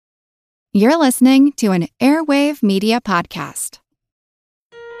You're listening to an Airwave Media Podcast.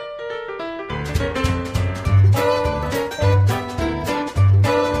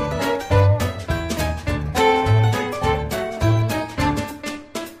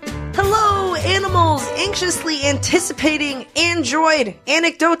 Hello, animals anxiously anticipating Android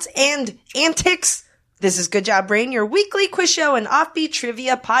anecdotes and antics. This is Good Job Brain, your weekly quiz show and offbeat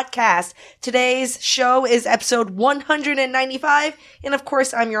trivia podcast. Today's show is episode 195, and of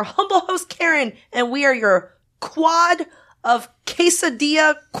course, I'm your humble host, Karen, and we are your quad of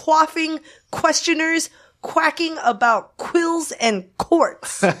quesadilla quaffing questioners quacking about quills and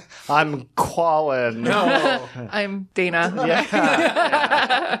courts. I'm Quallen. No. I'm Dana.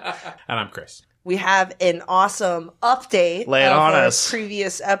 And I'm Chris. We have an awesome update Lay it of on our us.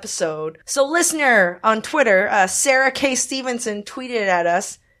 previous episode. So listener on Twitter, Sarah K. Stevenson tweeted at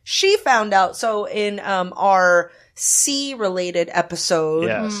us. She found out, so in our C-related episode,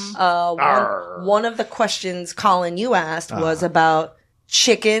 Yes. one of the questions, Colin, you asked was about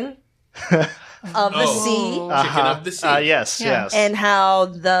chicken of the sea. Chicken of the sea. Yes, Yeah. yes. And how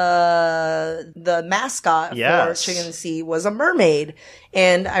the mascot Yes. for Chicken of the Sea was a mermaid.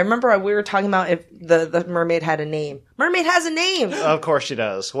 And I remember we were talking about if the mermaid had a name. Mermaid has a name. Of course she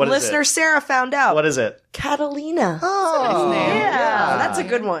does. What is Listener it? Sarah found out. What is it? Catalina. Oh, name. Yeah, that's a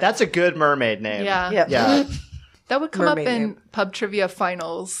good one. That's a good mermaid name. Yeah. Yep. Yeah. That would come Mermaid up in name. pub trivia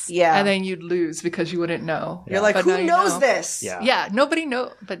finals. Yeah. And then you'd lose because you wouldn't know. You're like, But now who you knows know. this? Yeah. Yeah, nobody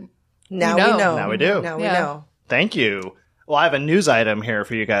know, but Now We we know. know. Now we do. Now we Yeah. know. Thank you. Well, I have a news item here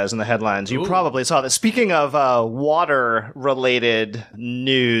for you guys in the headlines. You Ooh. probably saw that. Speaking of water-related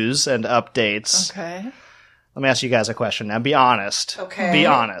news and updates, okay. let me ask you guys a question. Now, be honest. Okay. Be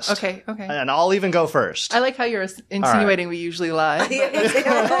honest. Okay. And I'll even go first. I like how you're insinuating we usually lie.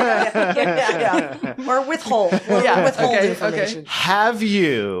 yeah. Or withhold. Yeah, Withhold okay, information. Have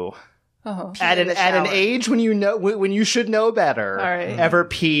you, Oh. at in an the at an shower. age when you know when you should know better, All right. ever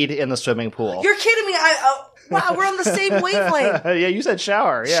peed in the swimming pool? You're kidding me. Wow, we're on the same wavelength. Yeah, you said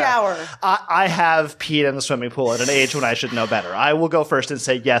shower. Yeah. Shower. I have peed in the swimming pool at an age when I should know better. I will go first and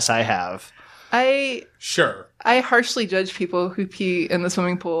say yes, I have. Sure. I harshly judge people who pee in the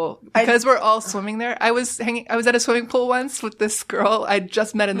swimming pool because we're all swimming there. I was at a swimming pool once with this girl I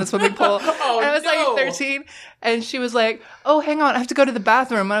just met in the swimming pool. And I was no. like 13, and she was like, "Oh, hang on, I have to go to the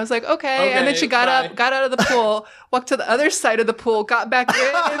bathroom." And I was like, "Okay." And then she got bye. up, got out of the pool, walked to the other side of the pool, got back in, and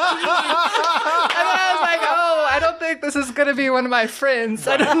then I was like, "Oh, I don't think this is gonna be one of my friends."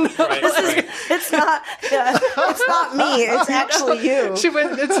 I don't know. Right. It's not. Yeah, it's not me. It's actually you. She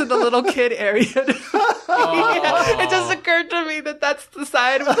went into the little kid area. It just occurred to me that that's the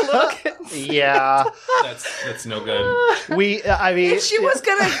side with the little kids. Yeah, That's no good. I mean, If she was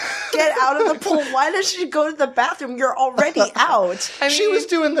gonna get out of the pool, why does she go to the bathroom? You're already out. I she was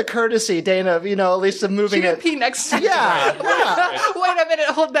doing the courtesy, Dana, of, at least of moving She didn't it. pee next to me. Yeah, yeah. Wait a minute,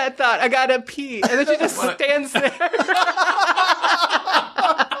 hold that thought. I gotta pee. And then she just stands there.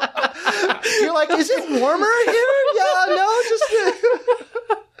 You're like, is it warmer here? Yeah, no, just.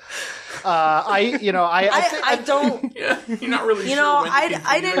 I don't. Yeah, you're not really You sure know, when to I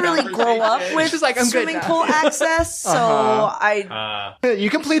continue didn't the really grow up conversation. with She's like, I'm good swimming now. pool access, so I. You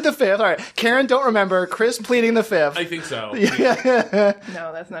complete the fifth. All right, Karen, don't remember. Chris pleading the fifth. I think so.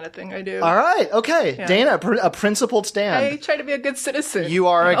 No, that's not a thing I do. All right, okay, Yeah. Dana, a principled I stand. try to be a good citizen. You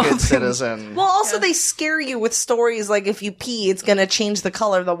are a All good things. citizen. Well, also they scare you with stories like if you pee, it's gonna change the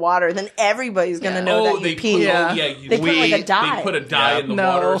color of the water. Then everybody's gonna know Oh, that they you put, pee. Yeah. They put like a dye. They put a dye in the No.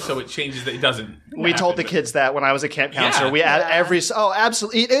 water so it changes. It doesn't. We told the kids that when I was a camp counselor. Yeah. We had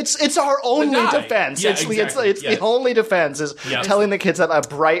absolutely. It's our only dye. defense. Yeah, it's exactly. it's Yes. the only defense is Yes. telling the kids that a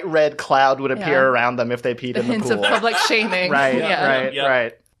bright red cloud would appear Yeah. around them if they peed The in the hints pool. of public shaming. Right, Yeah. right, Yep.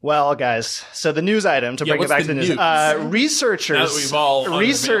 right. Well, guys, so the news item to Yeah, bring it what's back to the the news. news? Now that Researchers, we've all unveiled our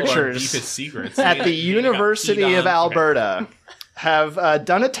deepest researchers secrets at Dana- the Dana got University peed of on. Alberta have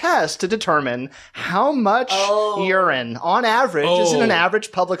done a test to determine how much urine, on average, is in an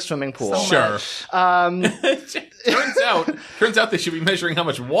average public swimming pool. So Sure. much. Turns out they should be measuring how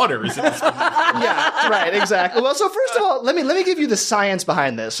much water is in this. Yeah, right, exactly. Well, so first of all, let me give you the science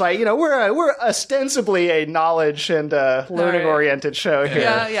behind this. Right, we're ostensibly a knowledge and learning oriented show here.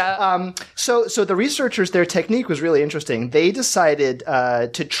 Yeah, yeah. So the researchers, their technique was really interesting. They decided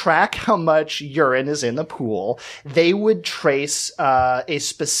to track how much urine is in the pool. They would trace a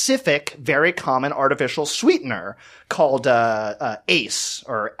specific, very common artificial sweetener called ACE,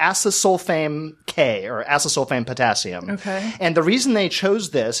 or acesulfame K, or acesulfame potassium. Okay. And the reason they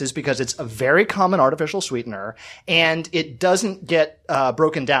chose this is because it's a very common artificial sweetener, and it doesn't get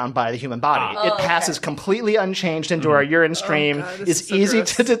broken down by the human body. It passes completely unchanged into our urine stream, this is is so easy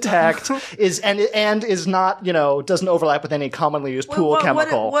gross. to detect, and is not, doesn't overlap with any commonly used pool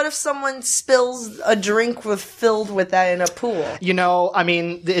chemical. What if someone spills a drink filled with that in a pool? I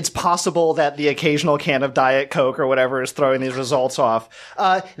mean, it's possible that the occasional can of Diet Coke or whatever is throwing these results off.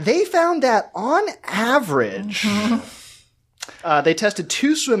 They found that on average, they tested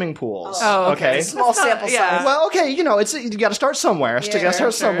 2 swimming pools. Oh, okay. Small sample size. yeah. Well, okay, you got to start somewhere. You got to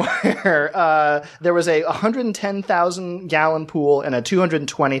start somewhere. There was a 110,000 gallon pool and a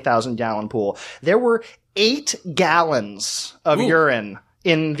 220,000 gallon pool. There were 8 gallons of urine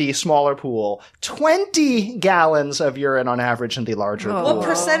in the smaller pool, 20 gallons of urine on average in the larger pool. What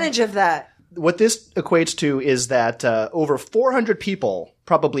percentage of that? What this equates to is that over 400 people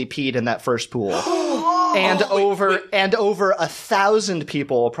probably peed in that first pool. And over 1,000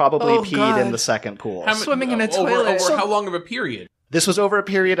 people probably peed God. in the second pool. Swimming in a toilet. Over how long of a period? This was over a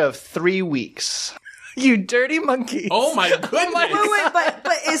period of 3 weeks. You dirty monkey. Oh my goodness! Wait,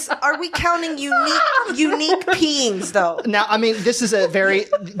 but are we counting unique peeings though? Now, I mean, this is a very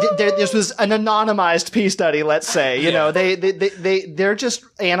this was an anonymized pee study. Let's say, they're just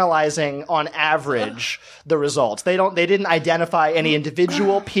analyzing on average the results. They didn't identify any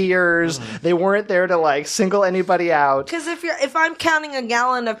individual peers. They weren't there to single anybody out. Because if I'm counting a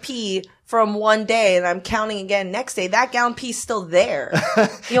gallon of pee from one day and I'm counting again next day, that gallon pee's still there.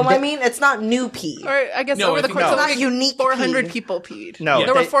 You know what I mean? It's not new pee. Or I guess No, over I the think course of It's a not week, unique 400 pee. people peed. No,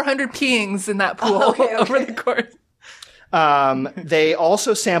 there were they- 400 peeings in that pool over the course. They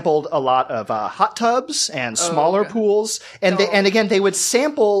also sampled a lot of hot tubs and smaller pools, and they would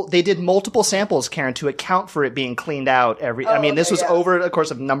sample. They did multiple samples, Karen, to account for it being cleaned out every. I mean, this was over a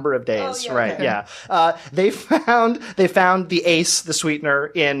course of number of days, right? okay. Yeah. They found the ACE, the sweetener,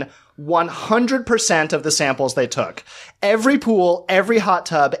 in 100% of the samples they took. Every pool, every hot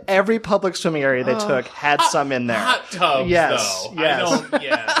tub, every public swimming area they took had some in there. Hot tubs, Yes, though. yes. I don't,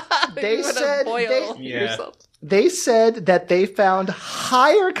 yeah. They You wanna said boil Yeah. yourself. They said that they found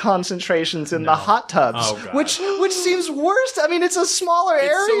higher concentrations in the hot tubs, Oh, God. which seems worse. I mean, it's a smaller so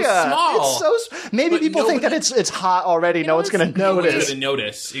area. small. It's so maybe But people think that it's hot already. No one's going to No one's notice. gonna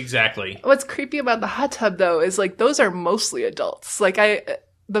notice. Exactly. What's creepy about the hot tub though is those are mostly adults.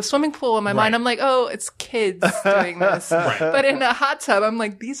 The swimming pool in my mind, I'm like, oh, it's kids doing this. But in a hot tub, I'm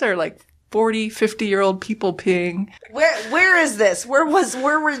like, these are 40, 50-year-old people peeing. Where is this? Where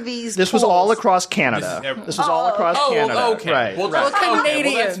were these? This was pools? all across Canada. This is This was all across Canada. okay. Right. Well, right.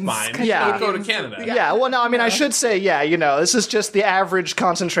 Canadians. Well, that's fine. Yeah. Go to Canada. Yeah, well, no, I mean, I should say, this is just the average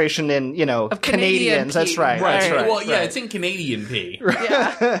concentration in, Canadian Canadians. That's pee. right. That's Right. right. Well, yeah, right. it's in Canadian pee.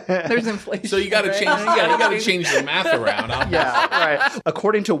 There's inflation. So you got to change. Yeah, you got to change the math around. Yeah, right.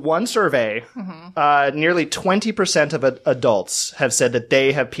 According to one survey, nearly 20% of adults have said that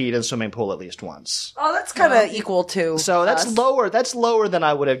they have peed in a swimming pool at least once. Oh, that's kind of equal to. So that's us. lower. That's lower than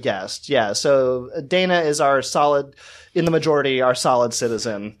I would have guessed. Yeah. So Dana is our solid, in the majority, our solid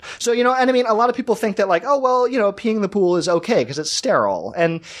citizen. So, and I mean, a lot of people think that peeing in the pool is okay because it's sterile.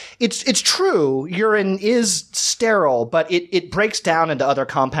 And it's true. Urine is sterile, but it breaks down into other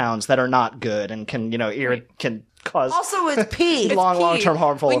compounds that are not good and can cause Also, it's pee. long-term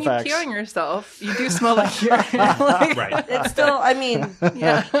harmful when effects. you pee on yourself, you do smell like urine. Right. It's still, I mean,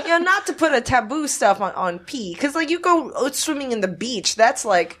 not to put a taboo stuff on pee, because you go swimming in the beach, that's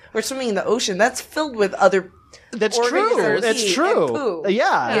or swimming in the ocean, that's filled with other. That's true. organisms That's and true. poo.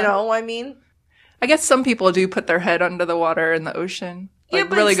 Yeah. You know, I mean, I guess some people do put their head under the water in the ocean. Yeah,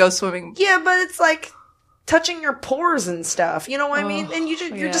 but really it's- go swimming. yeah, but it's touching your pores and stuff. You know what I mean? And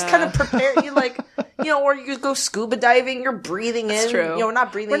you're just kind of prepared. You or you go scuba diving. You're breathing in. True.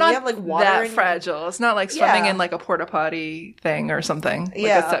 Not breathing. We're not you have water that in your- fragile. It's not like swimming Yeah. in a porta potty thing or something.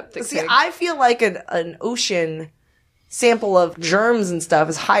 Yeah. Like a septic See, tank. I feel like an ocean sample of germs and stuff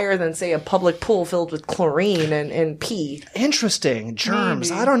is higher than, say, a public pool filled with chlorine and pee. Interesting. Germs.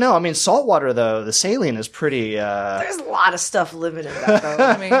 I don't know. I mean, saltwater, though, the saline is pretty, There's a lot of stuff living in that, though.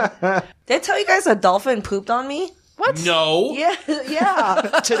 I mean, Did I tell you guys a dolphin pooped on me? No. Yeah.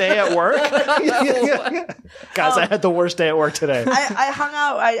 today at work. Guys, I had the worst day at work today. I hung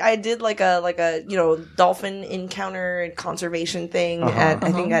out. I did like a dolphin encounter and conservation thing at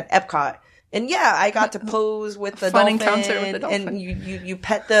I think at Epcot. And yeah, I got to pose with the Fun dolphin, encounter with the dolphin. and you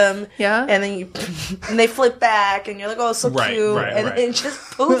pet them, Yeah. and then and they flip back, and you're like, oh, so Right, cute, right, and right. it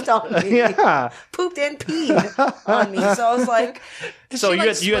just pooped on me, Yeah. pooped and peed on me. So I was like, So she, you had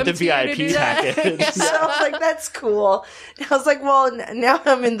the swim to you to VIP do that? package. so I was like, that's cool. And I was like, well, now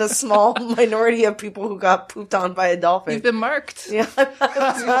I'm in the small minority of people who got pooped on by a dolphin. You've been marked. Yeah. So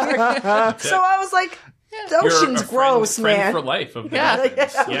I was like, The ocean's You're a gross, friend man. for life of the Yeah.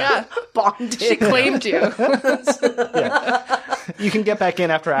 dolphins. Yeah. Bonded. She claimed you. You can get back in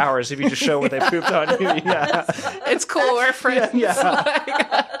after hours if you just show where they pooped on you. Yeah. It's cool. We're friends.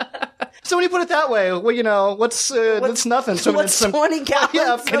 So when you put it that way, well, you know, that's nothing. So What's 20 gallons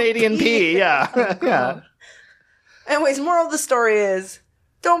of Canadian pee? Yeah. Yeah. Anyways, moral of the story is,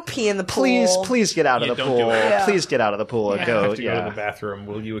 don't pee in the pool. Please get out of Yeah, the don't pool. do it. Yeah. Please get out of the pool and I go. have to go to the bathroom.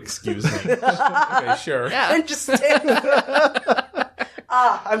 Will you excuse me? Okay, sure. Yeah. And just stand.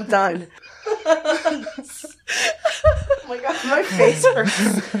 I'm done. Oh my god, my face hurts.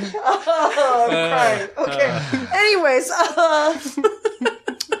 Oh, I'm crying. Okay. Anyways,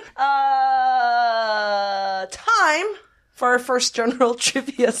 time for our first general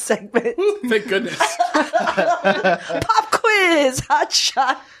trivia segment. Thank goodness. Pop quiz, hot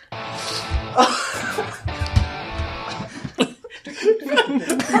shot.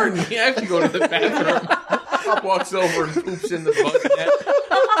 Pardon me, I have to go to the bathroom. Pop walks over and poops in the bug net.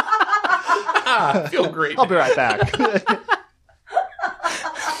 I feel great. I'll be right back.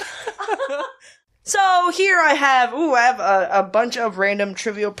 So here I have a bunch of random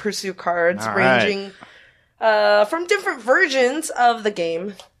Trivial Pursuit cards All right. ranging from different versions of the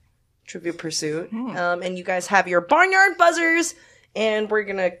game, Trivial Pursuit. And you guys have your barnyard buzzers, and we're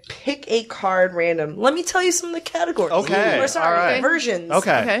gonna pick a card random. Let me tell you some of the categories. Okay. Or sorry, All right. versions.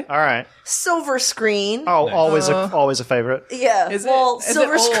 Okay. All right. Silver screen. Oh, always a favorite. Yeah. Is well, it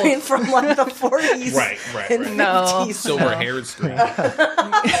silver old? screen from like the 40s Right. and No. 50s. Silver-haired screen.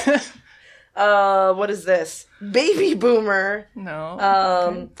 What is this? Baby Boomer.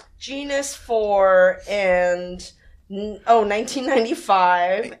 No. Genus 4 and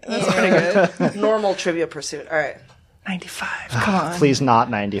 1995. That's and pretty good. Normal Trivia Pursuit. All right. 95. Come on. Please not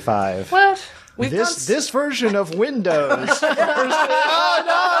 95. What? We've done This version of Windows. Oh no,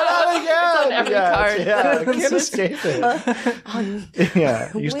 not again! every card. Yeah, can't escape it.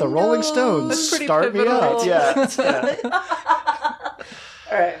 Yeah, use the Rolling Stones. That's pretty Start me up. pivotal. Yeah.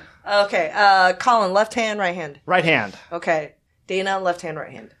 All right. Okay. Colin, left hand, right hand. Right hand. Okay. Dana, left hand,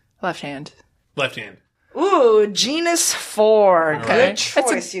 right hand. Left hand. Left hand. Ooh, Genus 4. Okay. Good choice,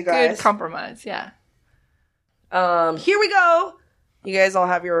 That's a you guys. good compromise. Yeah. Here we go. You guys all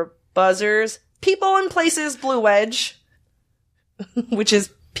have your buzzers. People and Places, Blue Wedge, which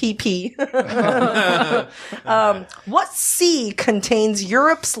is PP. What sea contains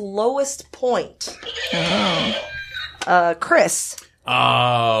Europe's lowest point? Chris,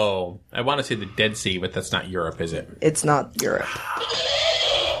 Oh. I want to say the Dead Sea, but that's not Europe, is it? it's not Europe.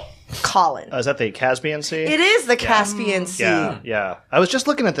 Colin, Is that the Caspian Sea? it is the Caspian Sea. Yeah. I was just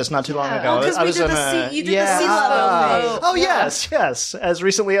looking at this not too long ago. Oh, 'cause I we was did in the a- sea- you did the sea level thing. Oh, yes. As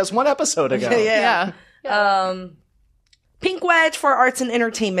recently as one episode ago. Yeah. Yeah. Pink Wedge for Arts and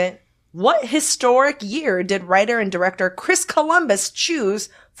Entertainment. What historic year did writer and director Chris Columbus choose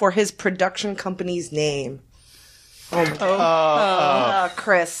for his production company's name?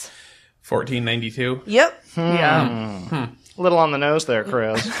 Chris. 1492. Yep. Yeah. A little on the nose there,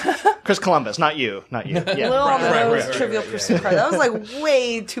 Chris. Chris Columbus, not you. Not you. Yeah. Little on the nose, right, Trivial Pursuit card. That was like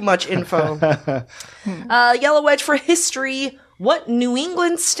way too much info. Yellow Wedge for history. What New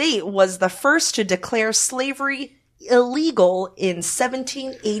England state was the first to declare slavery illegal in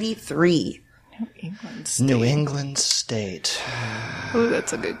 1783? New England State. Ooh,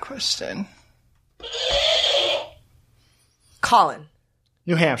 that's a good question. Colin.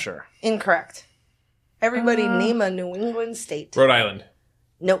 New Hampshire. Incorrect. Everybody name a New England state. Rhode Island.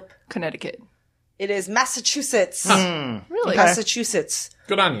 Nope. Connecticut. It is Massachusetts. Really? Massachusetts.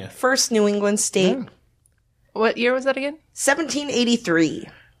 Good on you. First New England state. What year was that again? 1783.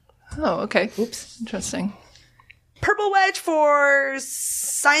 Oh, okay. Oops. Interesting. Purple Wedge for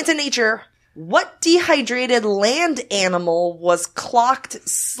Science and Nature. What dehydrated land animal was clocked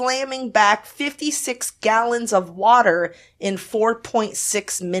slamming back 56 gallons of water in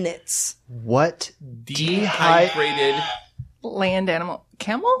 4.6 minutes? What Dehydrated. Land animal.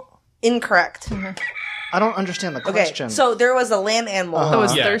 Camel? Incorrect. I don't understand the Okay, question. so there was a land animal That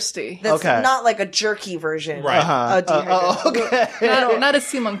was Yeah. thirsty. that's Okay. not like a jerky version. Right. A dehydrated. okay. Not a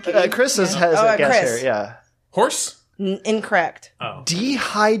sea monkey. Chris has Oh, a guess Chris. here. Yeah. Horse? Incorrect.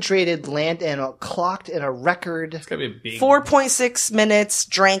 Dehydrated land animal clocked in a record. It's gotta be a big. 4.6 minutes,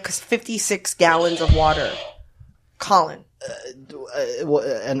 drank 56 gallons of water. Colin.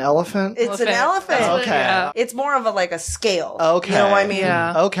 An elephant? It's an elephant. That's what- Okay. Yeah. It's more of a like a scale. Okay. You know what I mean?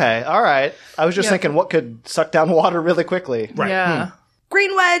 Yeah. Okay. All right. I was just thinking what could suck down water really quickly. Right. Yeah.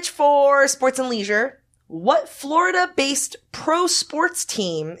 Green Wedge for sports and leisure. What Florida-based pro sports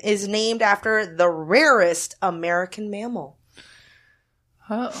team is named after the rarest American mammal?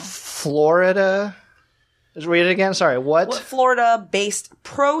 Oh. Florida. Just read it again. Sorry. What? Florida-based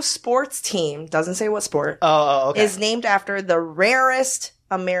pro sports team, doesn't say what sport, Okay. is named after the rarest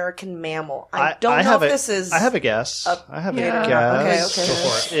American mammal. I don't know if this is... I have a guess. I have a Okay. guess. Go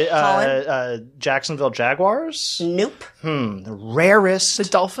for it. Colin? Jacksonville Jaguars? Nope. The rarest The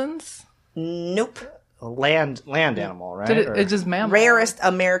dolphins? Nope. land animal, right? Did Or- it just mammal? Rarest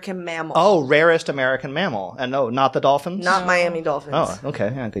American mammal. Oh, rarest American mammal. And no, not the dolphins? Not Miami Dolphins. Oh,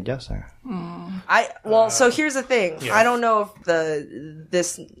 okay. Yeah, good guess there. So here's the thing. Yeah. I don't know if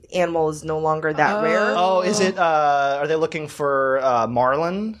this animal is no longer that rare. Oh, is it, are they looking for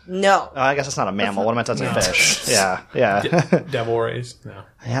marlin? No. Oh, I guess it's not a mammal. What am I talking about? Fish. Yeah. Devil rays? No.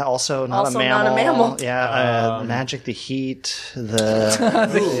 Yeah, also not Also a mammal. not a mammal. Yeah, Magic the Heat, what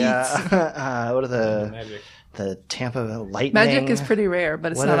are Magic. the Tampa Lightning? Magic is pretty rare,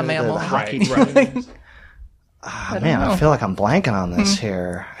 but it's What not are a mammal. the hockey Right. teams? Man, I feel like I'm blanking on this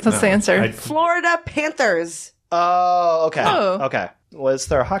here. That's the answer. Florida Panthers. Oh, okay. Oh. Okay. Well, it's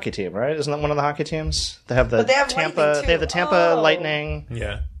their hockey team, right? Isn't that one of the hockey teams? They have the But they have Tampa. lightning, too. They have the Tampa Oh. Lightning.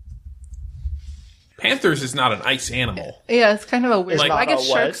 Yeah. Panthers is not an ice animal. Yeah, it's kind of a weird. It's I not guess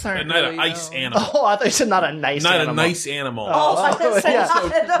a what? sharks aren't Not really an ice known. animal. Oh, I thought you said not a nice Not animal. a nice animal. I said yeah. not-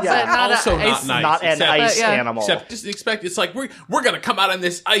 But not also a not ice- nice. Not an except, ice yeah. animal. Except just expect it's like we're gonna come out on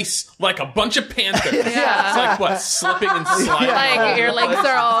this ice like a bunch of panthers. Yeah. It's like what, slipping and sliding. Like your legs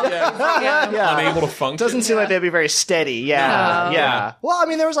are all. yeah. Unable to function. Doesn't seem like they'd be very steady. Yeah, No. yeah. Well, I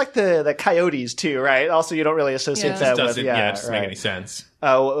mean, there was like the coyotes too, right? Also, you don't really associate Yeah. that with. doesn't Yeah, it doesn't make right. any sense.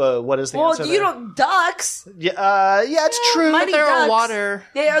 What is the Well, answer? you there? don't ducks. Yeah, it's true. Mighty They're ducks. water.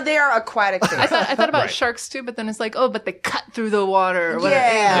 They are aquatic things. I thought about Right. sharks too, but then it's like, oh, but they cut through the water. Or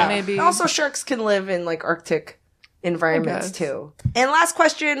whatever. Yeah. Maybe. Also, sharks can live in like Arctic environments guess. too. And last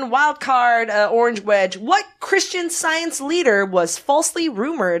question, wild card, orange wedge. What Christian Science leader was falsely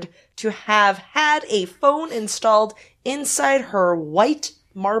rumored to have had a phone installed inside her white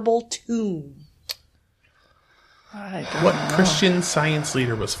marble tomb? What Christian Science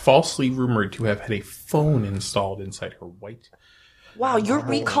leader was falsely rumored to have had a phone installed inside her white? Wow, your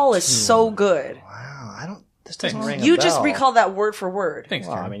recall is so good. Wow, I don't. This doesn't Thanks. ring a You bell. just recall that word for word. Thanks,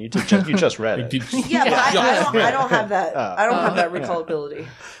 Well, I Karen. mean, you just read it. Yeah, but I don't have that. Oh. I don't have that recall ability.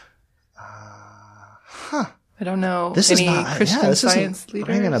 I don't know This any is not. Christian this Science isn't leaders.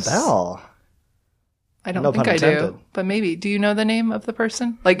 ringing a bell. I don't No think pun I do, intended. but maybe. Do you know the name of the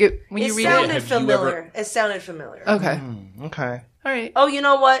person? Like when It you read sounded it. Have you familiar. It sounded familiar. Okay. Okay. All right. Oh, you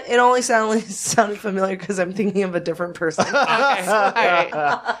know what? It only sounded familiar because I'm thinking of a different person. Okay. All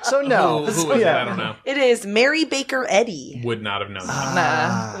right. So no. Who was it? I don't know. It is Mary Baker Eddy, Would not have known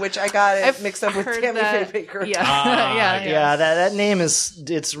that. Nah. which I got it I've mixed up with heard Tammy that- Faye Baker. Yeah. Ah, yeah. Yeah, that name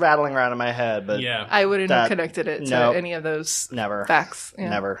it's rattling around in my head, but Yeah. I wouldn't That- have connected it to nope. any of those never. facts. Yeah.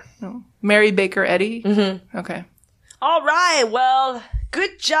 Never. No. Mary Baker Eddy? Mm-hmm. Okay. All right. Well,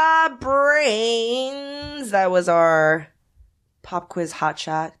 good job, brains. That was our pop quiz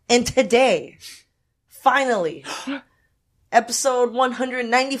hotshot. And today, finally, episode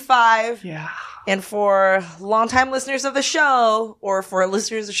 195. Yeah. And for longtime listeners of the show, or for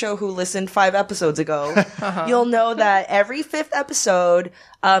listeners of the show who listened 5 episodes ago, you'll know that every 5th episode,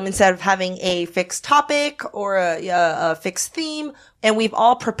 instead of having a fixed topic or a fixed theme, and we've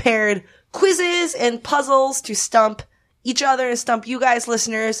all prepared quizzes and puzzles to stump each other and stump you guys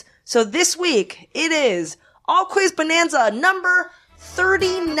listeners. So this week, it is All Quiz Bonanza number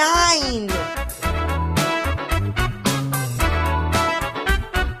 39.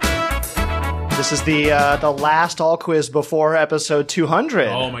 This is the last all quiz before episode 200.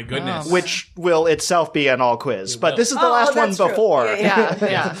 Oh my goodness. Which will itself be an all quiz. But this is the last one that's true. before. Yeah.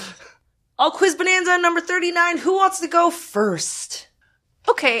 Yeah. All Quiz Bonanza number 39. Who wants to go first?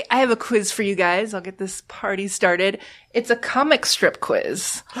 Okay, I have a quiz for you guys. I'll get this party started. It's a comic strip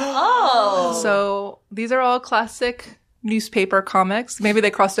quiz. Oh. So these are all classic newspaper comics. Maybe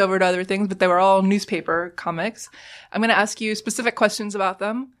they crossed over to other things, but they were all newspaper comics. I'm going to ask you specific questions about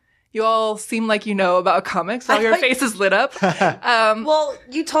them. You all seem like you know about comics. All your faces lit up. Well,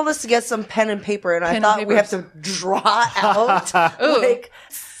 you told us to get some pen and paper, and I Pen thought and we have papers. to draw out. like,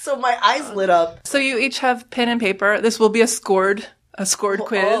 so my eyes lit up. So you each have pen and paper. This will be a scored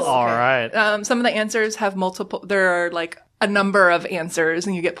quiz. All right. Some of the answers have multiple. There are like a number of answers,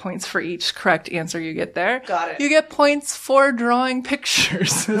 and you get points for each correct answer you get there. Got it. You get points for drawing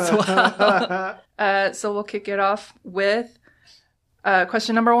pictures as well. So we'll kick it off with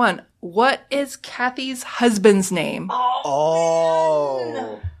question number 1. What is Kathy's husband's name?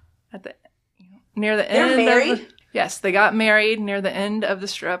 Oh. At the near the They're end. married? Yes, they got married near the end of the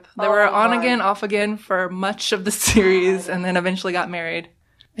strip. They were on my. again, off again for much of the series, and then eventually got married.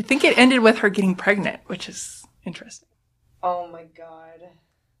 I think it ended with her getting pregnant, which is interesting. Oh my god.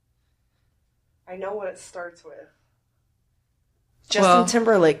 I know what it starts with. Justin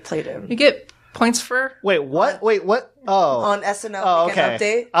Timberlake played him. You get points for... Wait, what? Wait, what? Oh. On SNL, Oh, like an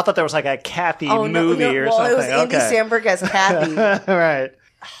okay. update. I thought there was like a Kathy movie or well, something. it was Andy okay. Samberg as Kathy. Right.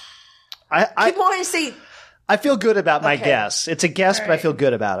 Keep wanting to say... I feel good about my Okay. guess. It's a guess, but I feel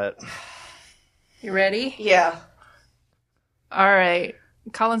good about it. You ready? Yeah. All right.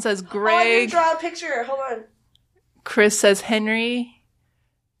 Colin says Oh, I didn't Greg. draw a picture. Hold on. Chris says Henry.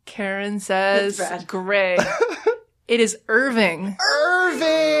 Karen says That's bad. Greg. It is Irving.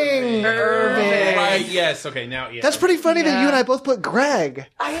 Irving! Right, yes. Okay, now, yeah. That's pretty funny that Yeah. you and I both put Greg.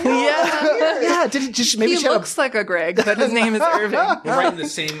 I know. Yeah. Yeah, maybe He she had looks like a Greg, but his name is Irving. We're right in the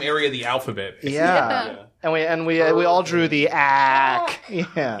same area of the alphabet. Yeah. And we all drew the ack.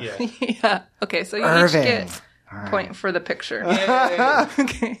 Yeah. Yeah. Okay, so you Irving. each get point for the picture. Yay.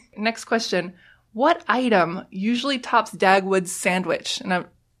 Okay. Next question. What item usually tops Dagwood's sandwich?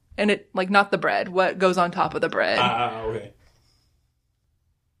 And it, like, not the bread. What goes on top of the bread? Okay.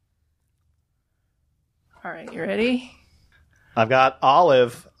 All right, you ready? I've got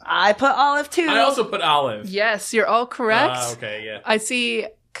olive. I put olive too. I also put olive. Yes, you're all correct. Okay, yeah. I see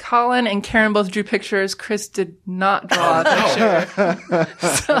Colin and Karen both drew pictures. Chris did not draw a picture.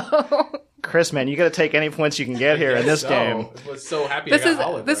 So Chris, man, you got to take any points you can get here in this game. I was so happy I got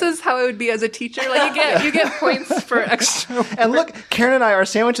olive. this is how it would be as a teacher. Like you get points for extra. And look, Karen and I, our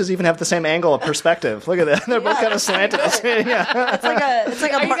sandwiches even have the same angle of perspective. Look at that. They're both kind of slanted. Yeah. It's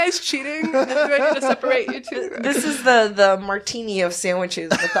like Are a you guys cheating? Do I need to separate you two? This is the martini of sandwiches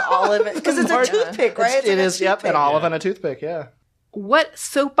with the olive because it's a toothpick, right? It's It like a is, yep, toothpick. an olive and a toothpick, yeah. What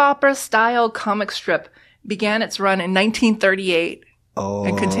soap opera style comic strip began its run in 1938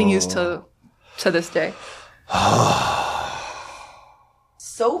 and continues to this day?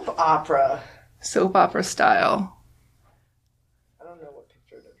 Soap opera. Soap opera style. I don't know what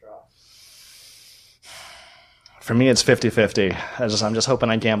picture to draw. For me, it's 50-50. I'm just hoping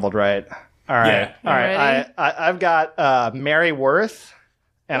I gambled right. All right. Yeah. All right. Ready? I've got Mary Worth,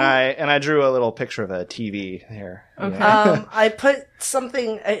 and I drew a little picture of a TV here. Okay. Yeah. I put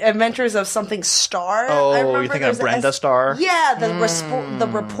something Adventures of something Star. I Oh, remember you're thinking there's of Brenda Starr? Yeah, the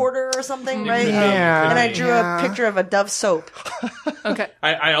reporter or something, right? Yeah. And I drew a picture of a Dove soap. Okay.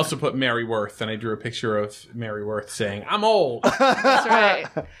 I also put Mary Worth, and I drew a picture of Mary Worth saying, "I'm old." That's right.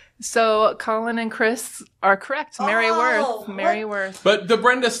 So Colin and Chris are correct. Mary Oh, Worth. Mary Worth. But the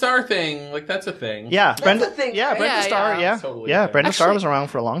Brenda Starr thing, like, that's a thing. Yeah, Brenda. the thing, Yeah, right? Brenda Yeah, Starr. yeah. Yeah, Totally, yeah. yeah. Brenda Starr Actually- was around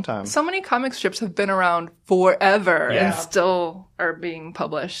for a long time. So many comic strips have been around forever Yeah. and still are being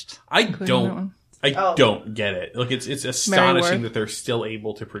published. I that don't. one. I don't get it. Like, it's astonishing Worth. that they're still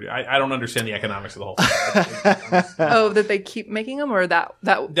able to produce. I don't understand the economics of the whole thing. Oh, that they keep making them, or that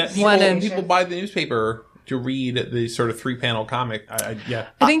That one? people buy the newspaper to read the sort of 3-panel comic. Yeah.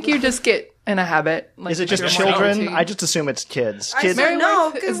 I think you just get in a habit. Like, Is it just like your children? mortality. I just assume it's kids. I Kids. said- Mary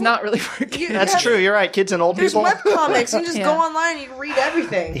No, Worth is not really for kids. That's true. You're right. Kids and old There's people. webcomics. You just Yeah. go online and you can read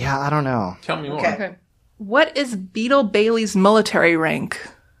everything. Yeah, I don't know. Tell me more. Okay. Okay. What is Beetle Bailey's military rank?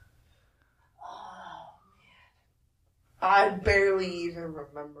 I barely even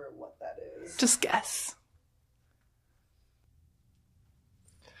remember what that is. Just guess.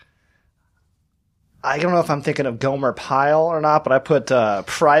 I don't know if I'm thinking of Gomer Pyle or not, but I put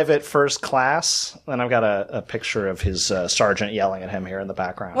private first class, and I've got a picture of his sergeant yelling at him here in the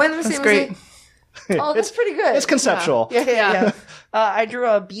background. When was That's it? great. Oh, that's pretty good. It's conceptual. Yeah. I drew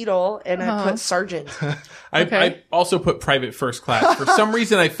a beetle and I put sergeant. Okay. I also put private first class. For some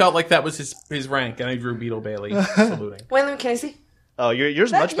reason, I felt like that was his rank, and I drew Beetle Bailey saluting. Wait, can I see? Oh,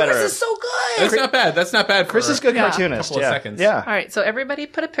 yours much better. Yours is so good. That's not bad. That's not bad. Chris is a good Yeah. cartoonist. Couple of yeah. seconds. All Yeah. right, so everybody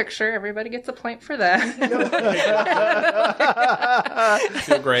put a picture. Everybody gets a point for that.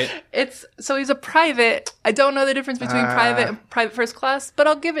 Feel great. So he's a private. I don't know the difference between private and private first class, but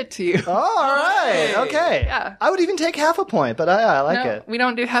I'll give it to you. Oh, all right. Okay. Yeah. I would even take half a point, but I like No, it. we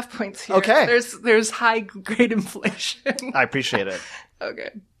don't do half points here. Okay. There's high grade inflation. I appreciate it.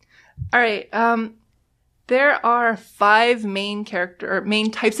 Okay. All right. There are 5 main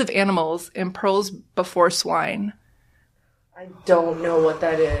types of animals in Pearls Before Swine. I don't know what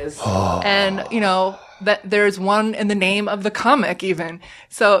that is. And, that there's one in the name of the comic even.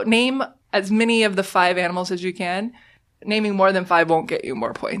 So name as many of the 5 animals as you can. Naming more than 5 won't get you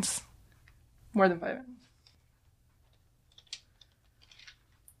more points. More than 5.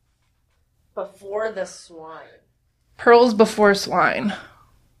 Before the swine. Pearls Before Swine.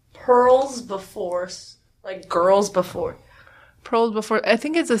 Pearls before, like girls before. Pearls before. I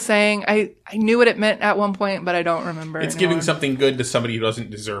think it's a saying. I knew what it meant at one point, but I don't remember. It's anymore. giving something good to somebody who doesn't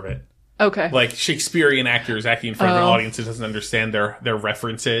deserve it. Okay. Like Shakespearean actors acting in front of an audience that doesn't understand their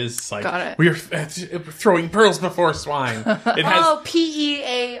references. Like, Got it. we're throwing pearls before swine. It has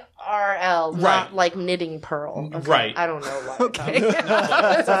Pearl, not like knitting pearl. Okay. Right. I don't know why. Okay.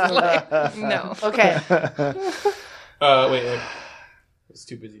 No. Okay. wait. I was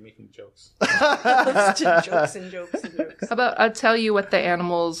too busy making jokes. Jokes and jokes and jokes. How about I'll tell you what the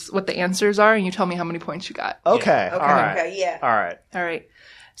answers are, and you tell me how many points you got. Okay. Okay. All right. Okay. Yeah. All right. All right.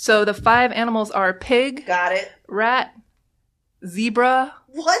 So the 5 animals are pig, Got it. rat, zebra,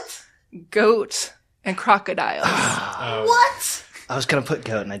 What? goat, and crocodiles. What? I was gonna put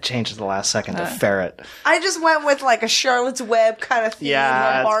goat, and I changed at the last second to ferret. I just went with like a Charlotte's Web kind of theme.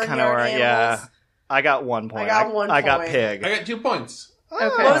 Yeah, like that's kind of barnyard where. animals. Yeah, I got 1 point. I got 1 I got point. pig. I got 2 points. Okay.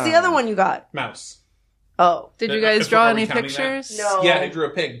 What was the other one you got? Mouse. Oh. Did you Are guys draw we any counting that? pictures? No. Yeah, I drew a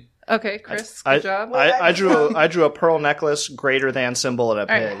pig. Okay, Chris, I, good job. I drew a pearl necklace greater than symbol and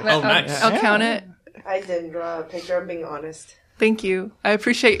a All right, pig. nice. I'll count it. I didn't draw a picture. I'm being honest. Thank you. I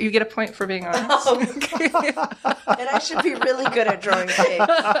appreciate you get a point for being honest. And I should be really good at drawing pigs.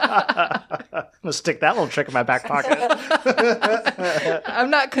 I'm gonna stick that little trick in my back pocket. I'm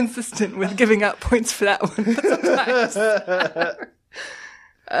not consistent with giving out points for that one, but sometimes.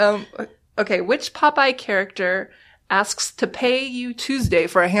 Okay, which Popeye character asks to pay you Tuesday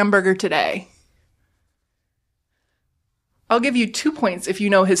for a hamburger today? I'll give you 2 points if you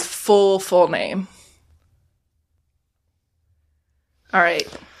know his full name. All right.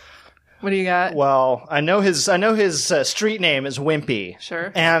 What do you got? Well, I know his street name is Wimpy.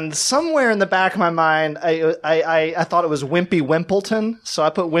 Sure. And somewhere in the back of my mind, I thought it was Wimpy Wimpleton, so I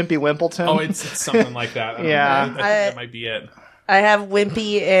put Wimpy Wimpleton. Oh, it's something like that. I don't Yeah. know. I think that might be it. I have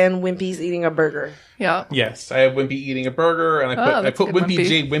Wimpy and Wimpy's eating a burger. Yeah. Yes, I have Wimpy eating a burger, and I that's put a good Wimpy Wimpy.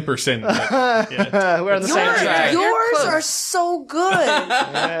 J. Wimperson. Yeah. We're on the same track. Yours close. are so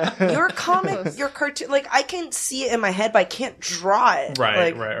good. Your comic, your cartoon, like I can see it in my head, but I can't draw it.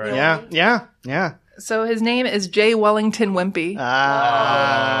 Right, Like, right. you know Yeah, what I mean? yeah. So his name is J. Wellington Wimpy.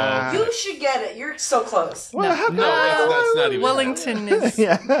 You should get it. You're so close. No, that's not even. Wellington is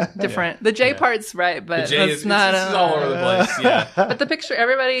different. The J part's right, but J that's is not. it's all over the place. Yeah. But the picture,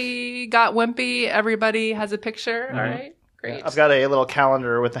 everybody got Wimpy. Everybody has a picture. All right, great. I've got a little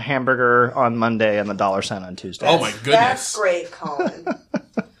calendar with a hamburger on Monday and the $1 sign on Tuesday. Oh my goodness. That's great, Colin.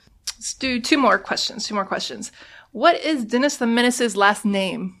 Let's do 2 more questions. What is Dennis the Menace's last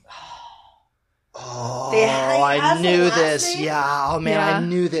name? Oh, I knew this. Yeah. Oh man, Yeah. I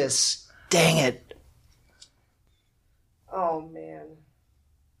knew this. Dang it. Oh man.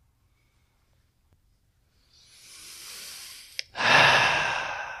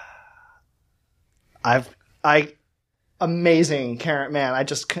 Amazing, Karen. Man, I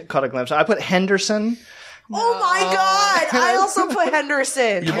just caught a glimpse. I put Henderson. Oh my God! I also put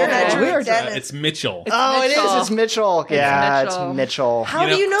Henderson. You're And I both drew wrong. Dennis. It's Mitchell. Oh, it is. Mitchell. It's Mitchell. Yeah, Mitchell. it's Mitchell. How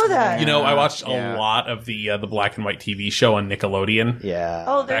do you know that? You know, I watched Yeah. a lot of the black and white TV show on Nickelodeon. Yeah.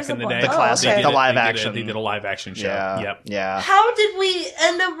 Oh, Back there's in the a day, bunch. The classic, Okay. the live they action. They did a live action show. Yeah. Yep. Yeah. How did we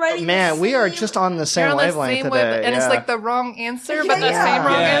end up writing? Man, the we are same- just on the same You're on the wavelength same today. wave, and yeah. it's like the wrong answer, but the Yeah. same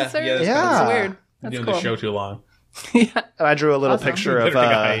wrong Yeah. answer. Yeah, that's Yeah. That's weird. Been That's doing cool. the show too long. Yeah. And I drew a little Awesome. picture We of better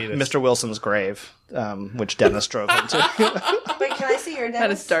take a hiatus. Mr. Wilson's grave, which Dennis drove into. Wait, can I see your Dennis?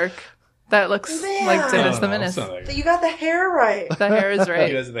 That is dark. That looks Man. like Dennis No, the no, Menace. it's not that good. You got the hair right. The hair is He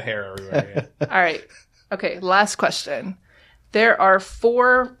right. does the hair everywhere. Yeah. All right. Okay, last question. There are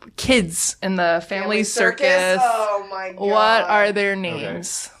 4 kids in the family circus. Oh my God. What are their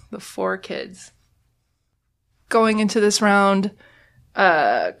names? The 4 kids. Going into this round,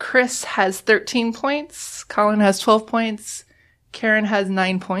 Chris has 13 points. Colin has 12 points. Karen has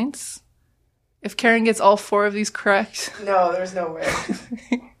 9 points. If Karen gets all 4 of these correct, No, there's no way.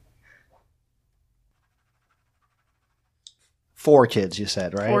 4 kids, you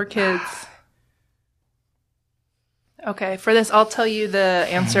said, right? 4 kids. Okay, for this, I'll tell you the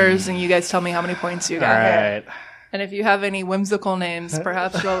answers and you guys tell me how many points you All got. right. And if you have any whimsical names,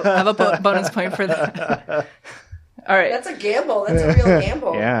 perhaps you'll have a bonus point for that. All right, That's a gamble. That's a real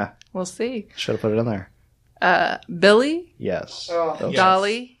gamble. Yeah. we'll see. Should have put it in there. Billy, Yes. Oh. Yes.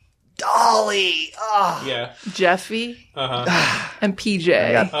 Dolly, Dolly. Oh. Yeah. Jeffy, Uh-huh. and PJ.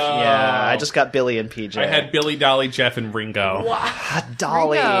 Yeah, I just got Billy and PJ. I had Billy, Dolly, Jeff, and Ringo.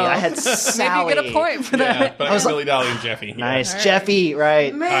 Dolly. Ringo. I had Maybe Sally. you get a point for that. Yeah, but I was Billy, Dolly, and Jeffy. Nice. All right. Jeffy,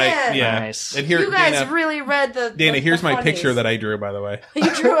 right. Man. Yeah. Nice. And here, You guys Dana, really read the Dana, the here's my funnies. picture that I drew, by the way. You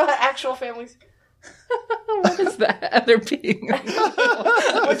drew an actual family. What is that other being?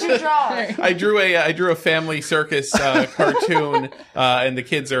 What'd you draw? I drew a family circus cartoon, and the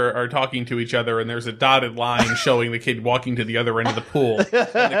kids are talking to each other, and there's a dotted line showing the kid walking to the other end of the pool. And the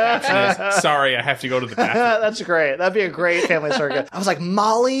caption is, "Sorry, I have to go to the bathroom." That's great. That'd be a great family circus. I was like,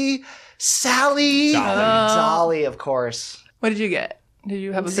 Molly, Sally, Dolly, of course. What did you get? Did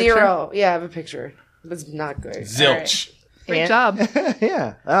you have a picture? 0. Yeah, I have a picture. It's not good. Zilch. Great job.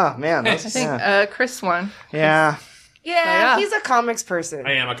 Yeah. Oh man. I think Chris won. Yeah. Yeah, Yeah. he's a comics person.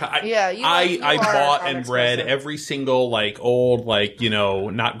 I am a. I I bought and read every single like old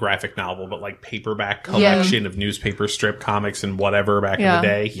not graphic novel but like paperback collection of newspaper strip comics and whatever back in the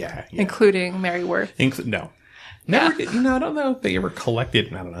day. Yeah. Including Mary Worth. No. Never did. I don't know if they ever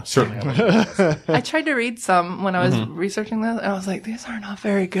collected. I don't know. Certainly. I tried to read some when I was researching this, and I was like, these are not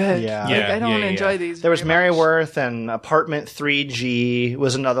very good. Yeah. Like, I don't enjoy these. There was very Mary much. Worth and Apartment 3G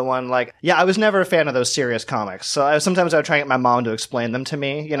was another one. Like, yeah, I was never a fan of those serious comics. So sometimes I would try and get my mom to explain them to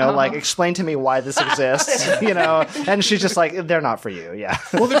me, like explain to me why this exists, and she's just like, they're not for you. Yeah.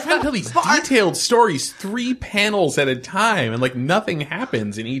 Well, they're trying to tell these detailed stories, 3 panels at a time, and like nothing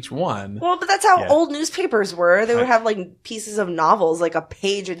happens in each one. Well, but that's how old newspapers were. They would have like pieces of novels, like a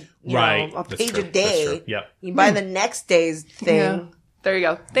page a That's page true. a day. That's true. Yep. You buy the next day's thing. Yeah. There you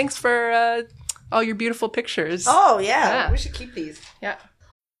go. Thanks for all your beautiful pictures. Oh yeah. Yeah. We should keep these. Yeah.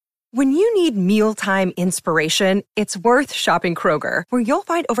 When you need mealtime inspiration, it's worth shopping Kroger, where you'll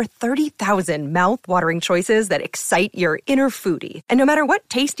find over 30,000 mouth-watering choices that excite your inner foodie. And no matter what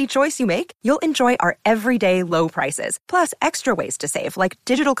tasty choice you make, you'll enjoy our everyday low prices, plus extra ways to save, like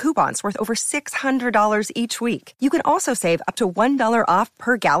digital coupons worth over $600 each week. You can also save up to $1 off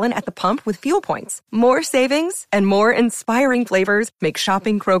per gallon at the pump with fuel points. More savings and more inspiring flavors make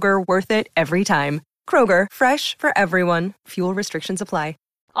shopping Kroger worth it every time. Kroger, fresh for everyone. Fuel restrictions apply.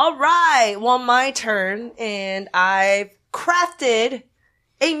 All right. Well, my turn, and I've crafted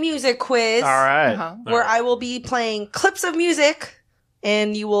a music quiz. All right. Where I will be playing clips of music,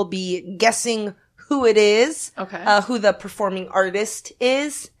 and you will be guessing who it is. Okay. Who the performing artist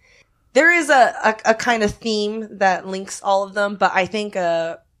is. There is a kind of theme that links all of them, but I think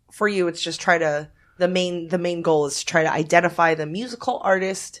for you, it's just the main goal is to try to identify the musical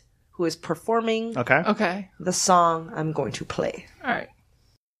artist who is performing Okay. the song I'm going to play. All right.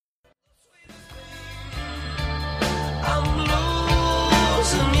 I'm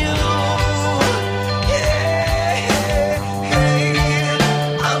losing you. Yeah,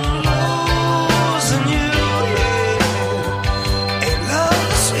 I'm losing you. Yeah. Ain't love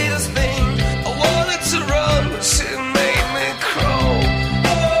the sweetest thing? I wanted to run, but she made me crawl.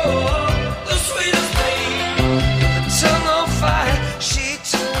 Oh, the sweetest thing. The tongue on fire, she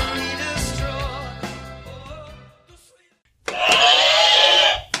told me to destroy.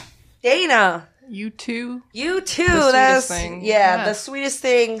 Dana. You too. You too. The That's sweetest thing. Yeah, Yeah. the sweetest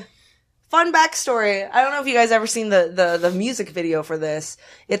thing. Fun backstory. I don't know if you guys ever seen the music video for this.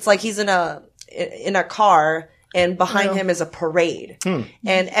 It's like he's in a car, and behind him is a parade, and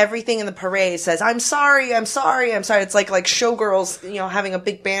everything in the parade says "I'm sorry, I'm sorry, I'm sorry." It's like showgirls, having a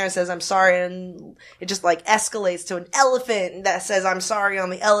big banner that says "I'm sorry," and it just like escalates to an elephant that says "I'm sorry" on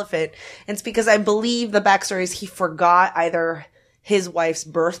the elephant. And it's because I believe the backstory is he forgot either his wife's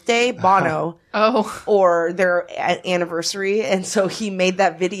birthday, Bono, or their anniversary, and so he made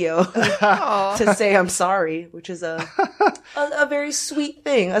that video to say "I'm sorry," which is a very sweet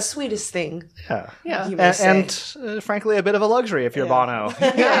thing, a sweetest thing. Yeah. You may say. And frankly, a bit of a luxury if you're Bono.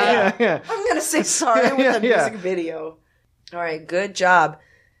 I'm gonna say sorry with a Yeah. music video. All right, good job.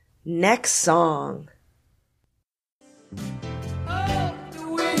 Next song.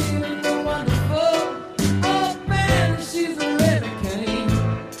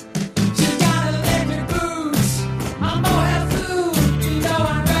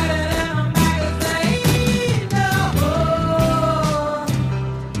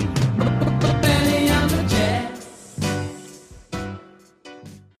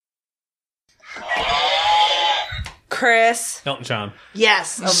 Chris. Elton John.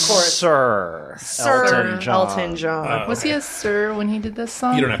 Yes, of course. Sir Sir Elton John. Was he a sir when he did this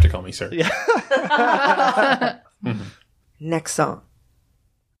song? You don't have to call me sir. Next song.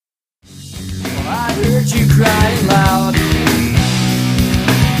 I heard you crying loud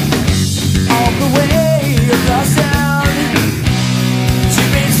all the way across town.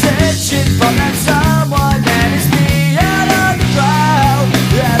 You've been searching for that someone that is me out of the crowd.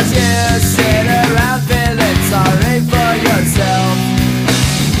 As you sit around feeling sorry for yourself.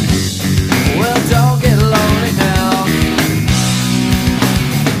 Well, don't get lonely now.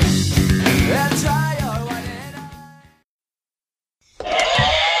 And try your one and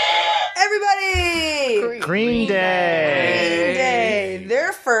Everybody!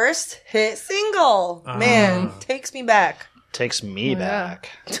 first hit single. Man, takes me back. Takes me back.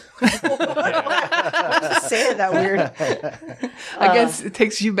 Say it that weird. I guess it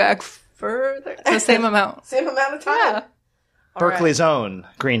takes you back further. The same amount. Same amount of time. Yeah. Berkeley's own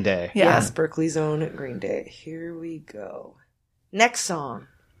Green Day. Yeah. Yes, Berkeley's own Green Day. Here we go. Next song.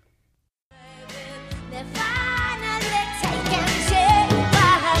 They're finally taking shape.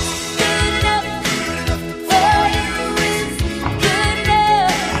 What's good enough for you is good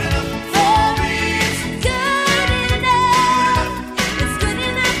enough for me. It's good enough. It's good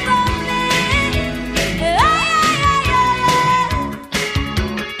enough for me. Now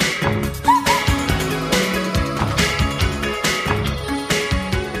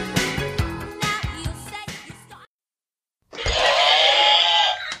you say you start.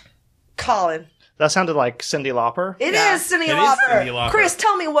 Colin. That sounded like Cyndi Lauper. It is Cyndi It is Lauper. Cyndi Lauper. Chris,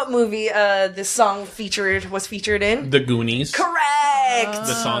 tell me what movie this song was featured in. The Goonies. Correct.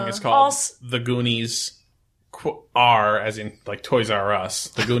 The song is called Also- The Goonies are, as in like Toys R Us.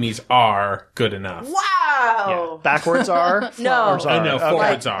 The Goonies are good enough. Wow. Backwards are? No. Forwards are? No,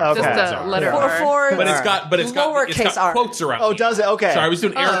 forwards are. Okay. Just Forwards a are. letter Four R. forwards. But it's got Lowercase R. quotes around. Oh, it. does it? Okay. Sorry, I was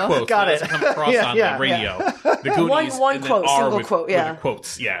doing air quotes. Got but it. doesn't come across Yeah, on yeah, the radio. The Goonies. One and then quote, R single with, quote, yeah. with the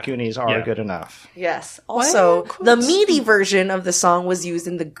quotes. Yeah. Goonies are Yeah. good enough. Yes. Why Also, are quotes? the meaty version of the song was used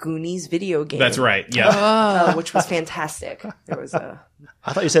in the Goonies video game. That's right. Yeah. Which was fantastic. There was a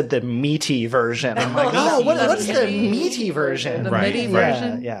I thought you said the meaty version. I'm like, no, what's the meaty version? The Right, MIDI right.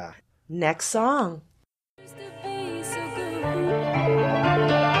 version. Yeah. next song. Used to be so good.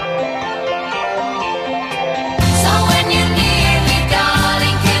 So when you need me,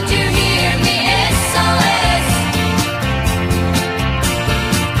 darling, can't you hear me? SOS.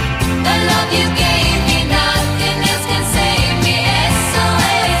 The love you gave me, nothing else can save me.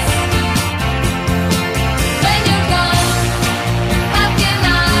 SOS. When you're gone, how can I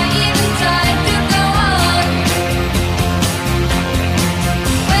even try to go on?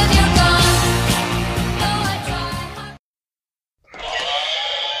 When you're gone, though I try hard.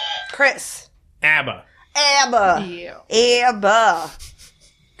 Chris. ABBA. ABBA. Yeah. ABBA.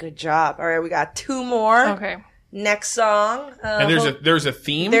 Good job. All right, we got two more. Okay. Next song. And there's a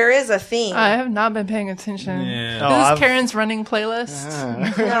theme. there is a theme. I have not been paying attention. Yeah. Oh, This is I've- Karen's running playlist.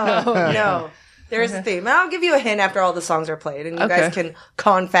 No. There is a theme. I'll give you a hint after all the songs are played, and you Okay. guys can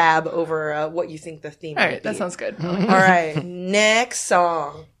confab over what you think the theme All might right, be. that sounds good. All right, next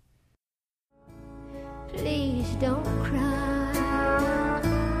song. Please don't cry.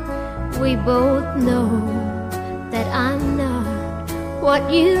 We both know that I'm not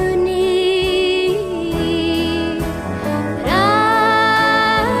what you need. But I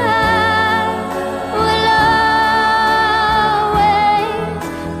will always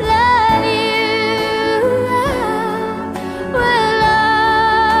love you. I will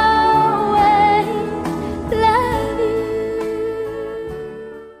always love you.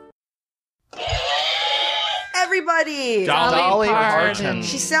 Everybody. Dolly Parton. Parton.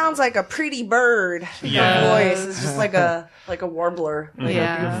 She sounds like a pretty bird. Yeah. Her voice is just like a warbler, like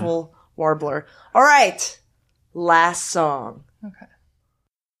Yeah. a beautiful warbler. All right, last song. To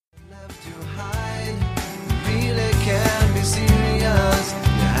hide, really can be serious.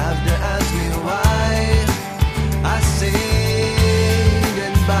 You have to ask me why I say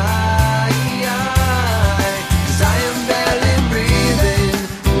goodbye. 'Cause I am barely breathing,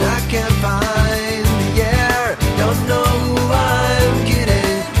 and I can't find the air. Don't know who I'm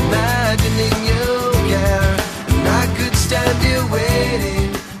kidding, imagining you care. And I could stand here waiting,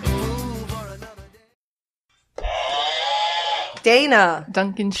 a fool for another day. Dana,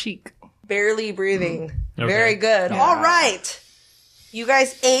 Duncan Sheik. barely breathing. Okay. Very good. All right, you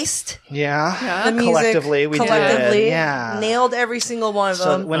guys aced Yeah. the music Collectively, we collectively. did. Yeah. Nailed every single one of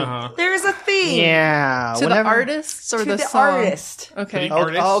So them. when, There's a theme. yeah. To whenever- the artists or To the, the song? artist. Okay. To Oh,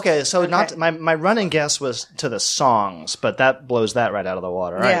 Artists? oh, okay. So Okay. not my running guess was to the songs, but that blows that right out of the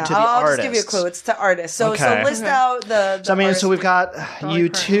water. All right, Yeah, to the I'll artists. just give you a clue. It's to artists. So Okay. list out the So I mean, so artists. we've got Dolly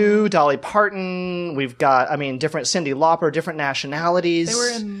U2, Dolly Parton. We've got, I mean, different Cyndi Lauper, different nationalities. They were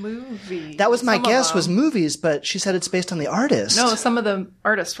in movies. That was my Some of guess them. was movies, but she said it's based on the artist. No, some of the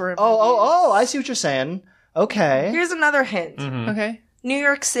artists were in Oh! I see what you're saying. Okay, Here's another hint. movies. Okay. New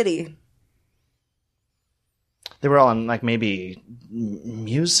York City. they were all in like maybe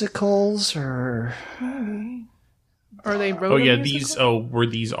musicals or Or they wrote Oh a yeah, musical? were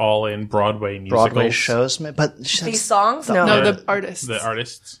these all in Broadway musicals? Broadway shows. But she These said, songs? No. No, the artists. The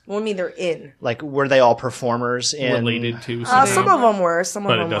artists Well, I mean, they're in. like, were they all performers in related to Some of them were. Some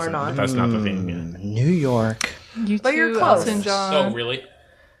but of it them were doesn't. not. That's not the theme. Yeah. New York? You But you're two, close. Elton John. Oh really?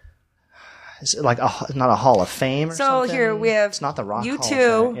 is it like not a Hall of Fame or So something? here we have It's not the Rock Hall of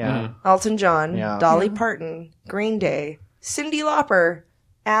U2, Fame. Yeah. Elton John, Yeah. Dolly Parton, Green Day, Cyndi Lauper,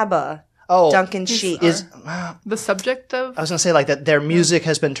 ABBA, Oh, Duncan Sheik. is The subject of I was gonna say like that their music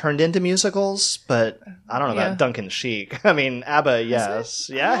has been turned into musicals, but I don't know Yeah. about Duncan Sheik. I mean, ABBA, yes.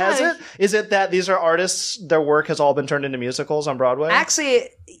 Yeah, has it? Is it that these are artists, their work has all been turned into musicals on Broadway? Actually,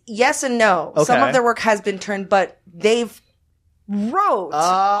 yes and no. Some Okay. of their work has been turned, but they've wrote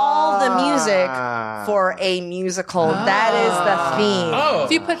all the music for a musical. That is the theme. Oh,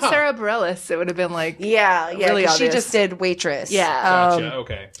 if you put Sarah Bareilles, it would have been like Yeah, Really 'cause she obvious. just did Waitress. Yeah. gotcha.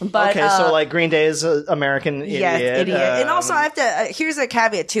 Okay. But, okay, so like Green Day's American Idiot. yes, idiot. And also, um, I have to. Here's a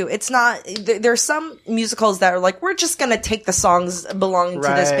caveat too. It's not. There's some musicals that are like, we're just gonna take the songs belonging to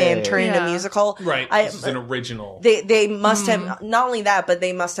this band, Right. turn it into Yeah. musical. Right. This is an original. They must have not only that, but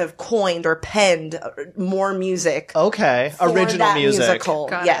they must have coined or penned more music. okay, for original that music. musical.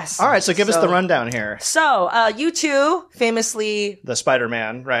 Got it. Yes. All right, so give us the rundown here. So, U2 famously The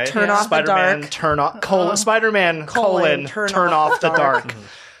Spider-Man, right? Turn off the Spider-Man, dark. turn off Spider-Man colon, turn off the dark.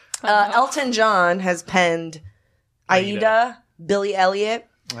 Elton John has penned Aida, Billy Elliot.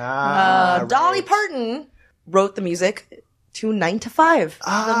 Dolly Parton wrote the music to 9 to 5,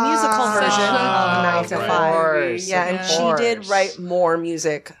 the musical version of 9 to 5. course, Yeah, and she did write more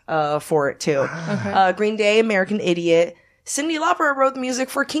music for it too. Green Day, American Idiot. Cyndi Lauper wrote the music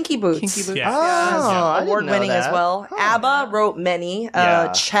for Kinky Boots. Kinky Boots. Yeah. Oh, I didn't Award know winning that. as well. Oh. ABBA wrote many.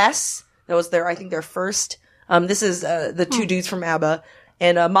 Yeah. Chess, that was their, I think their first. This is the two dudes from ABBA.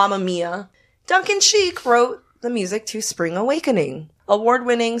 And Mamma Mia. Duncan Sheik wrote the music to Spring Awakening. Award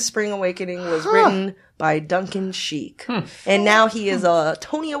winning Spring Awakening was written by Duncan Sheik. And now he is a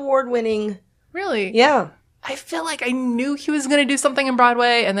Tony Award winning. really. Yeah. I feel like I knew he was going to do something in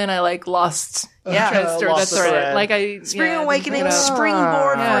Broadway, and then I like lost interest or Lost the the thread. thread. Like I Spring yeah, Awakening, didn't pick it up.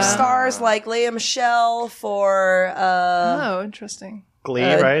 springboard Yeah. for stars like Lea Michele, for Oh, interesting. Glee,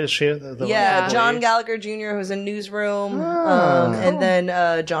 right? Is she the yeah, Glee? John Gallagher Jr., who's in Newsroom, and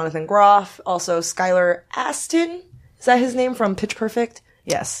then Jonathan Groff, also Skylar Astin. Is that his name from Pitch Perfect?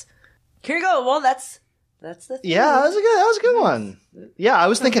 Yes. Here you go. Well, that's the thing. Yeah, that was a good one. Yeah, I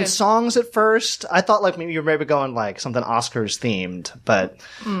was thinking songs at first. I thought like maybe you were maybe going like something Oscars themed, but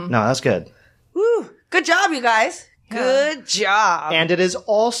no, that's good. Woo. Good job, you guys. Good job. And it is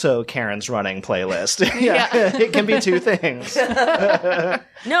also Karen's running playlist. yeah, it can be two things.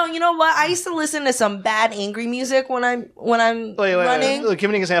 No, you know what? I used to listen to some bad angry music when I'm Wait, running. Give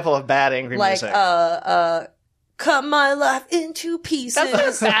me an example of bad angry Like music. cut my life into pieces.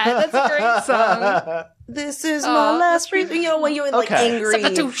 That's not bad. That's a great song. This is my last breath. You know, when you're in like Okay. angry.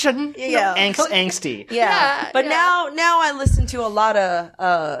 Substitution. Yeah. Angsty. Yeah. But yeah. now I listen to a lot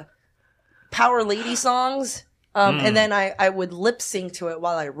of Power Lady songs. And then I would lip sync to it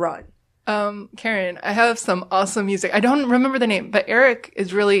while I run. Karen, I have some awesome music. I don't remember the name, but Eric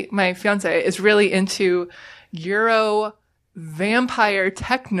is really, my fiance is really into Euro vampire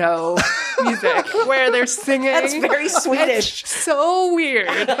techno music where they're singing. That's very Swedish. It's so weird.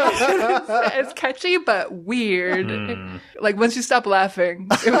 It's catchy, but weird. Like once you stop laughing,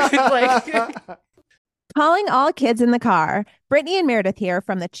 it was like, Calling all kids in the car. Brittany and Meredith here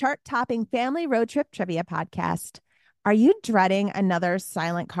from the chart-topping Family Road Trip Trivia Podcast. Are you dreading another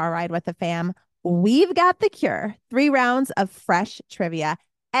silent car ride with the fam? We've got the cure. 3 rounds of fresh trivia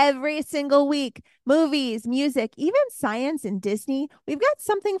every single week. Movies, music, even science and Disney. We've got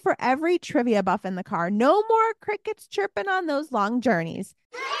something for every trivia buff in the car. No more crickets chirping on those long journeys.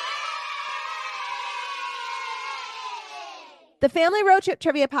 The Family Road Trip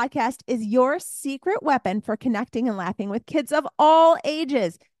Trivia Podcast is your secret weapon for connecting and laughing with kids of all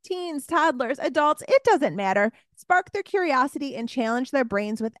ages. Teens, toddlers, adults, it doesn't matter. Spark their curiosity and challenge their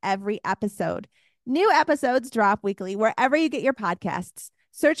brains with every episode. New episodes drop weekly wherever you get your podcasts.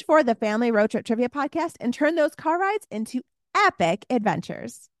 Search for the Family Road Trip Trivia Podcast and turn those car rides into epic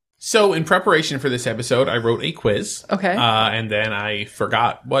adventures. So in preparation for this episode, I wrote a quiz. Okay. And then I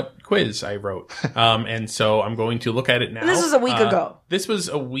forgot what quiz I wrote. And so I'm going to look at it now. This is a week ago. This was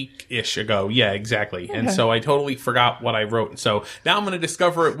a week-ish ago. Yeah, exactly. Okay. And so I totally forgot what I wrote. So now I'm going to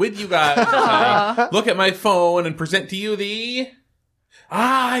discover it with you guys. as I look at my phone and present to you the...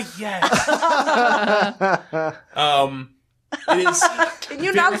 yes. It is. Can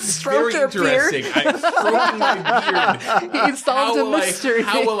you not stroke your beard? interesting. I'm stroking my beard. he solved a mystery.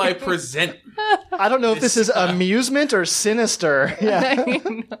 How will I present? I don't know if this is amusement or sinister. Yeah.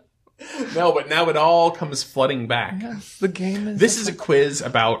 No, but now it all comes flooding back. Yes, the game is. This is a quiz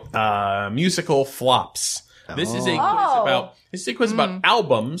about musical flops. This is a quiz about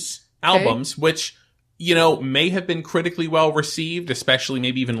albums, which may have been critically well received, especially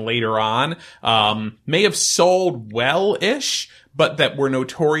maybe even later on. May have sold well-ish, but that were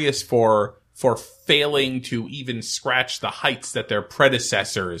notorious for failing to even scratch the heights that their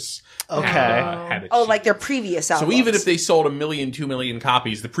predecessors had achieved. Oh, like their previous albums. So even if they sold 1 million, 2 million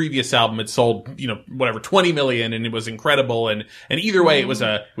copies, the previous album had sold, 20 million, and it was incredible. And either way, it was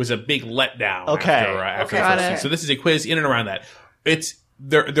a big letdown. After the first one. So this is a quiz in and around that.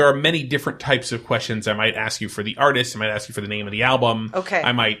 There are many different types of questions. I might ask you for the artist. I might ask you for the name of the album. Okay.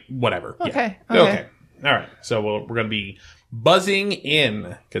 I might, whatever. Okay. Yeah. Okay. All right. So we're going to be buzzing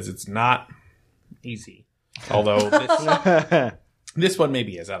in because it's not easy. Although this one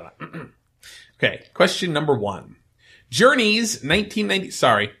maybe is. I don't know. Okay. Question number 1. Journey's 1990.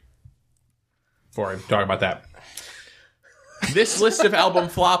 Sorry. Before I talk about that. This list of album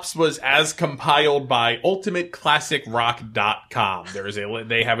flops was as compiled by UltimateClassicRock.com.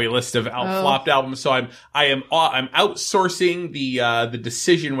 They have a list of flopped albums, so I'm outsourcing the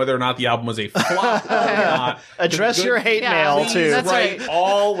decision whether or not the album was a flop or not. Address your hate mail Please to write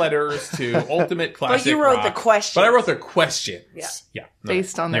all letters to Ultimate Classic But you wrote Rock. the questions. But I wrote the questions. Yeah.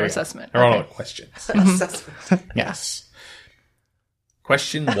 Based on There their we go. assessment. I wrote all Okay. the questions. Assessment. Yes.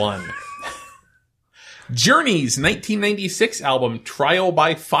 Question 1. Journey's 1996 album Trial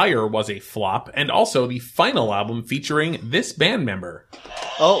by Fire was a flop, and also the final album featuring this band member.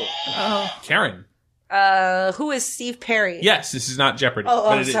 Oh. Karen. Who is Steve Perry? Yes, this is not Jeopardy. Oh,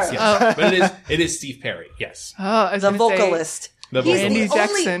 but it is. sorry. Yes. But it is Steve Perry. Yes. Oh, I was The gonna say- vocalist. The He's Randy the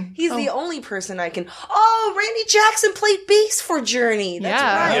Jackson. only. He's the only person I can. Oh, Randy Jackson played bass for Journey. That's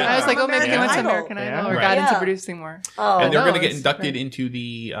right. I was like, From maybe he went to Idol. American Idol or Right. got into Yeah. producing more. Oh, And they're no, going to get it's inducted great. into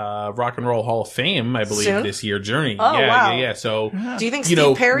the Rock and Roll Hall of Fame, I believe, Soon? this year. Journey. Oh, wow. Yeah. So, do you think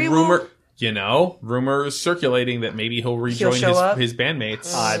Steve Perry will? rumors circulating that maybe he'll rejoin show up? his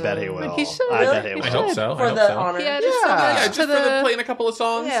bandmates. I bet he will. He should. I bet Really? he I will. hope so. For I hope the so. honor. Yeah, just so Yeah. much Yeah, to just for the playing a couple of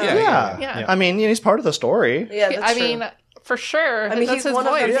songs. Yeah. Yeah. I mean, he's part of the story. Yeah, that's I true. mean, for sure. I mean, that's he's his one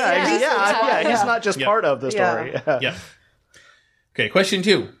of voice. the Yeah, main yeah, he's Yeah. not just Yeah. part of the Yeah. story. Yeah. Okay, question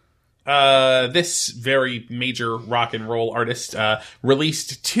 2. This very major rock and roll artist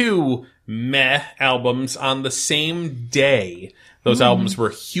released 2 meh albums on the same day. Those albums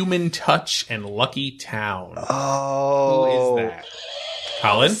were Human Touch and Lucky Town. Oh. Who is that?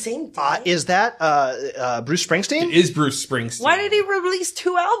 Colin? Same day. Is that Bruce Springsteen? It is Bruce Springsteen. Why did he release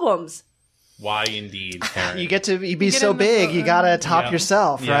 2 albums? Why indeed, Karen? You get to be get so in the big, zone. you gotta top Yeah.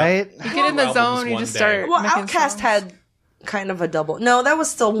 yourself, Yeah. right? You get in the Albums zone, you one just day. start. Well, making Outkast songs. had kind of a double. No, that was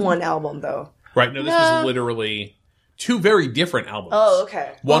still one album though. Right, no, this was literally 2 very different albums. Oh,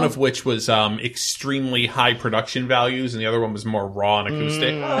 okay. One of which was extremely high production values, and the other one was more raw and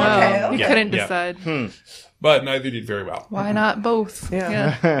acoustic. Okay. Oh, you Yeah, couldn't yeah. decide. But neither did very well. Why not both?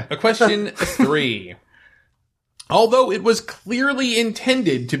 Yeah. A question 3. Although it was clearly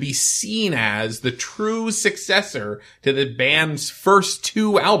intended to be seen as the true successor to the band's first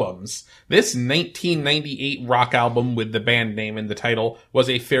 2 albums, this 1998 rock album with the band name in the title was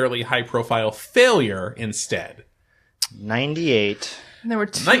a fairly high-profile failure instead. 98. And there were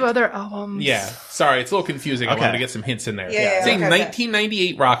 2 Night- other albums. Yeah, sorry, it's a little confusing. I Okay. wanted to get some hints in there. Yeah, It's a okay.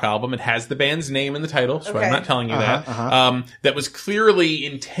 1998 rock album. It has the band's name in the title, so Okay. I'm not telling you that. That was clearly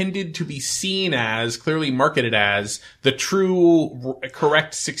intended to be seen as, clearly marketed as, the true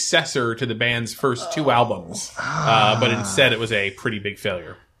correct successor to the band's first 2 albums. But instead, it was a pretty big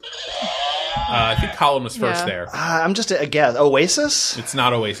failure. I think Colin was first Yeah. there. I'm just a guess. Oasis? It's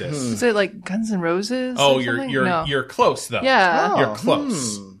not Oasis. Is it like Guns N' Roses? Oh, or something? you're No. close though. Yeah. You're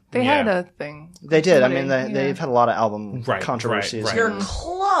close. They Yeah. had a thing. They did. I Somebody- mean, they've had a lot of album Right, controversies. right. You're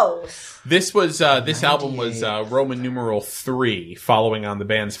close. This was this album was Roman numeral 3, following on the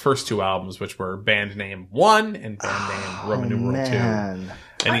band's first 2 albums, which were band name 1 and band name Roman numeral 2. Man.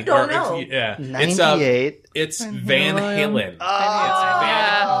 And I don't know. Yeah, 98. It's Van Halen.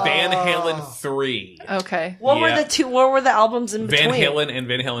 Yeah. Van Halen 3. Okay. What were Yeah. the 2? What were the albums in Van between? Halen and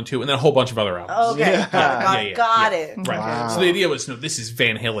Van Halen 2, and then a whole bunch of other albums. Okay. Yeah. Got it. Right. Wow. So the idea was, no, this is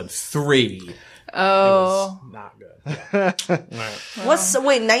Van Halen 3. Oh. Not good. Yeah. Right. What's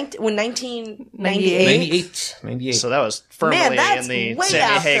wait? 1998. 98. So that was firmly Man, that's in the way Sammy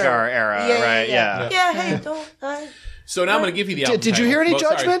after. Hagar era, right? Yeah. Hey, don't. So now I'm going to give you the album Did you hear any title.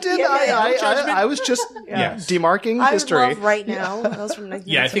 Well, sorry. judgment? Yeah, I was just Yes. demarking I history. love Right Now. That was from 1992.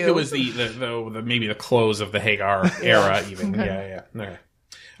 Yeah, I think it was the maybe the close of the Hagar era, even. Yeah. Okay.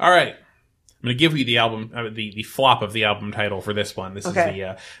 All right. I'm going to give you the album, the flop of the album title for this one. This is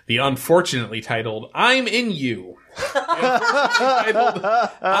the unfortunately titled "I'm in You." The unfortunately titled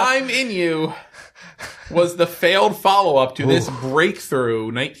 "I'm in You." was the failed follow-up to this breakthrough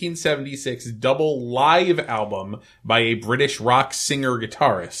 1976 double live album by a British rock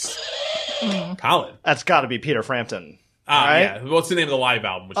singer-guitarist? Colin. That's got to be Peter Frampton. Ah, right? yeah. What's the name of the live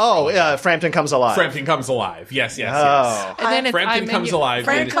album? Which is Oh, probably- yeah, Frampton Comes Alive. Frampton Comes Alive. Yes, yes, Oh. And then it's Frampton I'm Comes in you. Alive.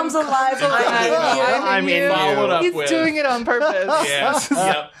 Frank did- comes alive. I'm in you. Followed up He's with. doing it on purpose.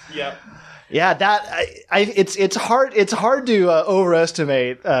 Yeah. Yep. Yeah, that it's hard to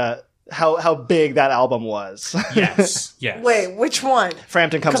overestimate how big that album was. Yes. Yes. Wait, which one?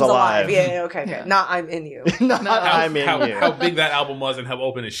 Frampton Comes Alive. Yeah, okay. Not I'm in you. Not I'm in you. How big that album was and how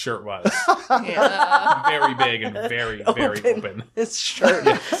open his shirt was. Yeah. Very big and very, very open. His shirt.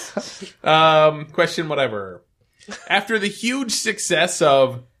 Question whatever. After the huge success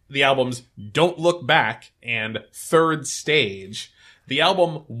of the albums Don't Look Back and Third Stage, the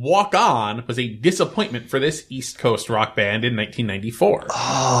album Walk On was a disappointment for this East Coast rock band in 1994.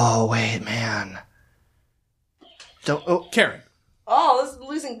 Oh, wait, man. Karen. Oh, this is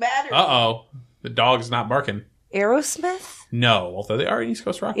losing battery. Uh-oh. The dog's not barking. Aerosmith? No, although they are an East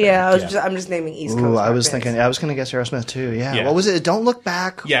Coast rock band. Yeah, I'm just naming East Coast. Ooh, I rock was bands. thinking, I was going to guess Aerosmith too. Yeah. Yeah. What was it? Don't Look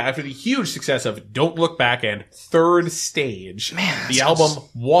Back. Yeah, after the huge success of Don't Look Back and Third Stage, Man, the that album sounds-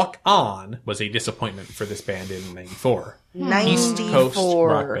 Walk On was a disappointment for this band in 94. East Coast 94.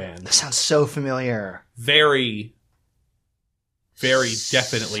 rock band. That sounds so familiar. Very, very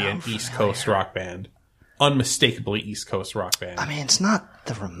definitely an East Coast rock band. Unmistakably East Coast rock band. I mean, it's not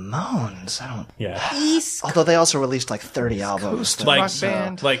the Ramones. I don't. Yeah. East. Although they also released like 30 albums. Coast Like, rock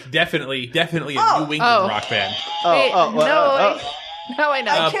band. like definitely a New England Oh. rock band. Wait, oh, now I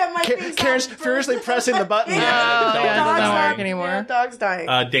know. I can't. My thing's Karen's not furiously pressing the button. Oh, yeah, it doesn't Dog's work dying. anymore. Yeah, dog's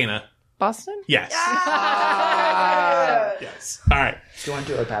dying. Dana. Boston? Yes. Ah. Yes. All right. Do you want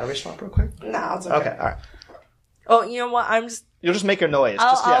to do a battery swap real quick? No, it's okay. Okay, all right. Oh, you know what? You'll just make your noise.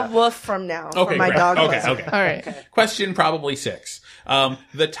 I'll woof from now. Okay, for my great. dog. Okay, listener. okay. All right. Question probably 6.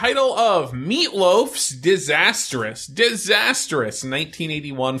 The title of Meatloaf's Disastrous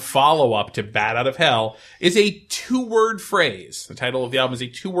 1981 follow-up to Bat Out of Hell is a 2-word phrase. The title of the album is a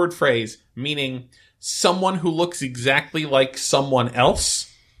 2-word phrase, meaning someone who looks exactly like someone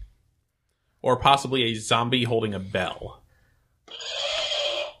else, or possibly a zombie holding a bell.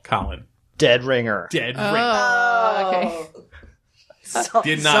 Colin. Dead Ringer. Dead Ring. Okay.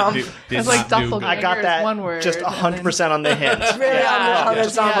 Did not do. It's Did like not do good. doppelganger. I got that Is one word, just and 100% on the hint. Really on the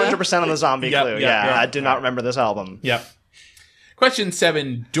Just zombie. 100% on the zombie Yep, clue. yep, Yeah, yep. I do not remember this album. Yep. Question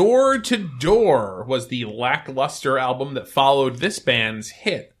 7. Door to Door was the lackluster album that followed this band's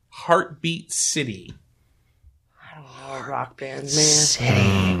hit, Heartbeat City. Oh, rock bands, City.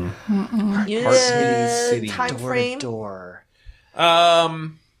 man. Yeah, City. time Door to frame. door. I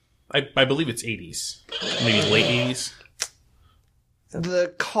believe it's 80s. Maybe late 80s.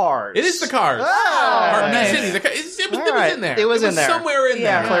 The Cars. It is the Cars. Heartbeat nice. City. It All was right. in there. It was in there. Somewhere in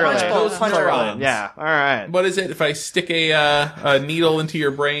Yeah, there. Clearly. Punchbowl, Clearly. Punchbowl. Yeah, all right. What is it? If I stick a needle into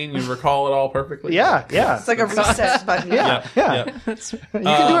your brain, you recall it all perfectly? Yeah. It's like a reset button. Yeah. Yeah. You can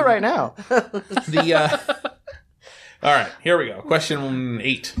do it right now. All right, here we go. Question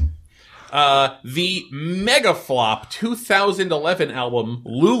 8. The mega flop 2011 album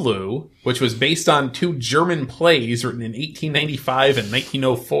Lulu, which was based on 2 German plays written in 1895 and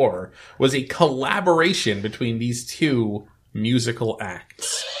 1904, was a collaboration between these 2 musical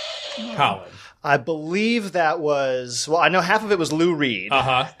acts. Colin. I believe that was, well, I know half of it was Lou Reed.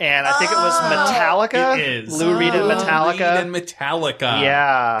 Uh-huh. And I think it was Metallica. It is. Lou Reed and Metallica. Reed and Metallica.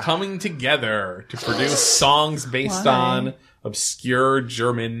 Yeah. Coming together to produce songs based on obscure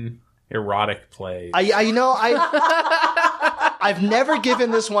German erotic plays. I've never given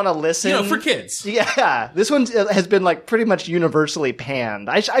this one a listen. For kids. Yeah, this one has been like pretty much universally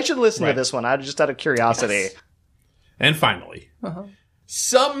panned. I should listen to Right. this one. Just out of curiosity. And finally,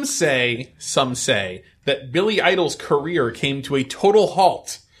 some say that Billy Idol's career came to a total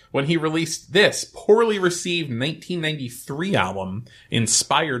halt when he released this poorly received 1993 album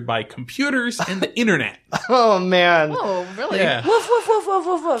inspired by computers and the internet. Oh man. Oh, really? Yeah. Woof, woof, woof, woof,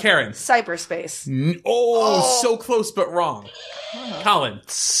 woof, woof. Karen. Cyberspace. So close but wrong. Colin.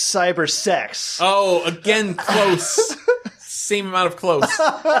 Cyber sex. Oh, again, close. Same amount of close.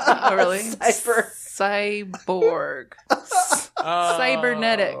 Oh, really? Cyber. Cyborg.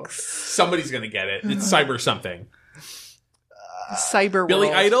 Cybernetics. Somebody's going to get it. It's cyber something. Cyber Billy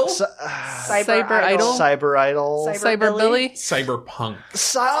world. Idol? Cyber Idol? Cyber Idol. Cyber Billy? Cyberpunk.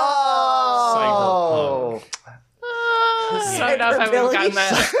 Oh. I don't know if I would have gotten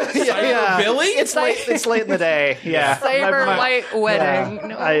that. yeah. Billy? It's late in the day. Yeah. Cyber light wedding. Yeah.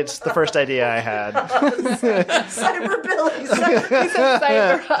 No. It's the first idea I had. Cyber Billy. He said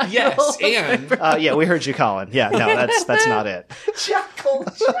cyber. Yes, and Yeah, we heard you, Colin. Yeah, no, that's not it. Jackal.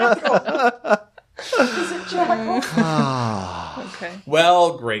 Is it Jackal? Okay.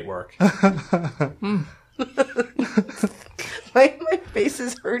 well, great work. My face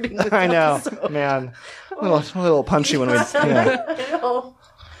is hurting. With I know, episode. man. A little punchy when we. Yeah. I know.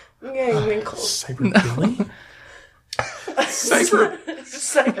 I'm getting wrinkles. Cyber Billy?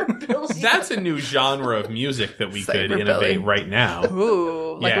 Cyber Billy. That's a new genre of music that we could Cyber innovate Billy. right now.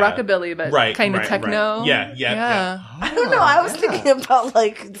 Ooh, like Yeah. rockabilly, but Right, kind of right, techno. right. Yeah. I don't know. I was thinking about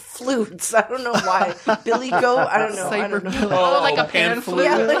like flutes. I don't know why. Billy Goat. I don't know. I don't know. Oh, like a pan flute.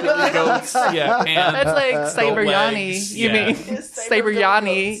 Yeah, like a- goats. Yeah, pan. That's like Cyber Yanni. legs, You yeah. mean Cyber Cyber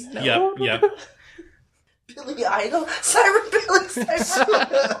Yanni? Yep. Billy Idol. Cyber Billy.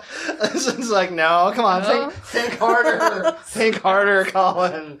 Cyber. It's like, no, come on, think harder. Think harder,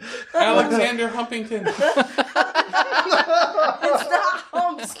 Colin. Alexander Humpington. It's not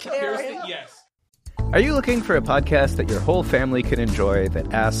humps, Karen. Yes. Are you looking for a podcast that your whole family can enjoy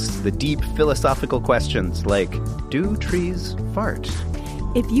that asks the deep philosophical questions like, do trees fart?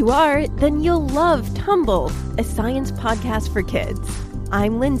 If you are, then you'll love Tumble, a science podcast for kids.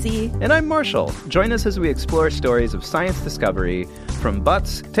 I'm Lindsay. And I'm Marshall. Join us as we explore stories of science discovery, from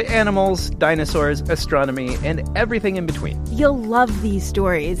butts to animals, dinosaurs, astronomy, and everything in between. You'll love these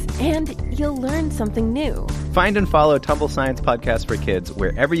stories, and you'll learn something new. Find and follow Tumble Science Podcast for Kids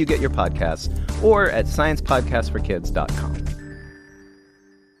wherever you get your podcasts, or at sciencepodcastforkids.com.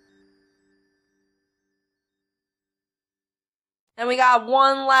 And we got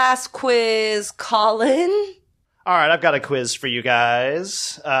one last quiz, Colin. All right, I've got a quiz for you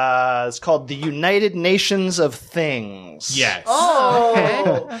guys. It's called the United Nations of Things. Yes.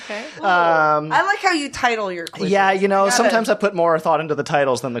 Oh, Okay. I like how you title your quiz. Yeah, sometimes I put more thought into the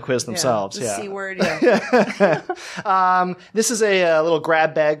titles than the quiz themselves. The Yeah. C word. Yeah. This is a little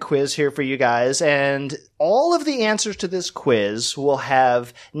grab bag quiz here for you guys, and all of the answers to this quiz will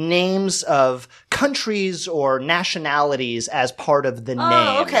have names of countries or nationalities as part of the name.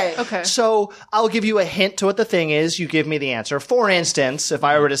 Oh, okay. Okay. So I'll give you a hint to what the thing is. You give me the answer. For instance, if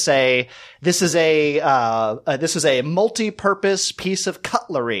I were to say this is a multi-purpose piece of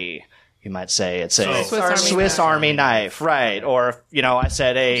cutlery, you might say it's a Swiss Army knife, right? Or I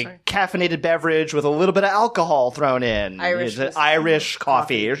said a caffeinated beverage with a little bit of alcohol thrown in. Irish It's whiskey. Irish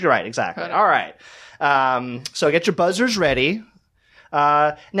coffee. You're right, exactly. All right. So get your buzzers ready.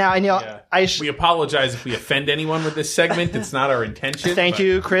 Now I know We apologize if we offend anyone with this segment. It's not our intention. Thank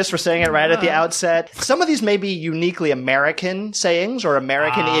you, Chris, for saying it right at the outset. Some of these may be uniquely American sayings or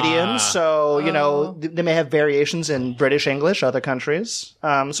American idioms, so, they may have variations in British English, other countries.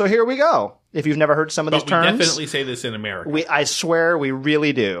 So here we go. If you've never heard some of these But we terms. definitely say this in America. I swear we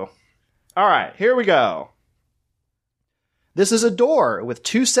really do. All right, here we go. This is a door with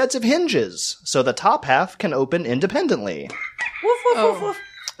two sets of hinges, so the top half can open independently. Woof, woof, woof,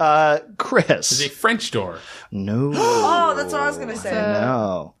 woof. Chris. It's a French door. No. Oh, that's what I was going to say.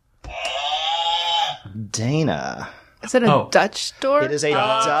 No. Dana. Is it a Dutch door? It is a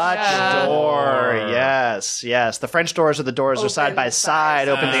Dutch door. Yes, yes. The French doors are are side by side,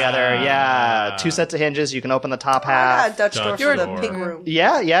 open together. Yeah. Two sets of hinges. You can open the top I got a half. Dutch door for the door. pig room.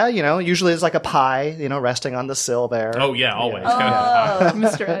 Yeah. Usually it's like a pie, resting on the sill there. Oh, yeah, always.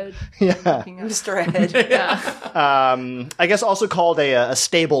 Mr. Ed. Yeah. Mr. Ed. I guess also called a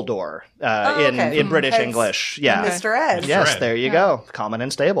stable door in British Hence English. Yeah. Mr. Ed. Yes, Ed. there you go. Common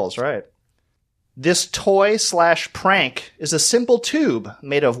in stables, right. This toy/prank is a simple tube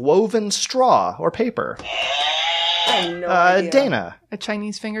made of woven straw or paper. I have no idea. Dana. A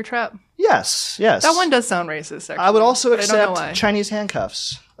Chinese finger trap. Yes. That one does sound racist, actually. I would also but I don't know accept why. Chinese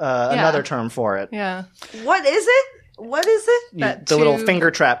handcuffs, another term for it. Yeah. What is it? What is it? That The little tube.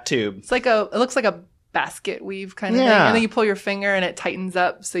 finger trap tube. It's like it looks like a basket weave kind of thing. Yeah. And then you pull your finger and it tightens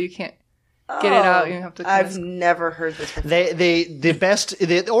up so you can't get it out. You have to. I've never heard this before.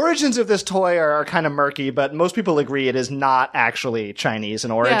 The origins of this toy are kind of murky, but most people agree it is not actually Chinese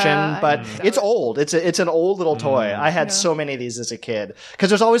in origin. Yeah, but I think it's old. It's an old little toy. I had so many of these as a kid because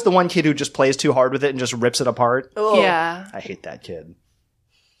there's always the one kid who just plays too hard with it and just rips it apart. Yeah. I hate that kid.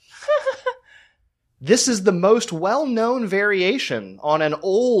 This is the most well-known variation on an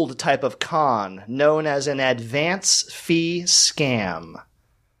old type of con known as an advance fee scam.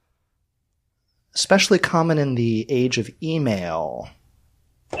 Especially common in the age of email.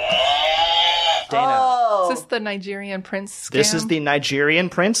 Dana. Is this the Nigerian prince scam? This is the Nigerian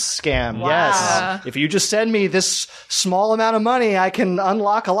prince scam. Wow. Yes. If you just send me this small amount of money, I can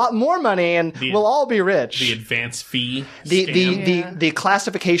unlock a lot more money and we'll all be rich. The advance fee The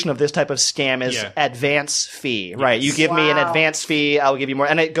classification of this type of scam is advance fee. Right. You give me an advance fee, I'll give you more.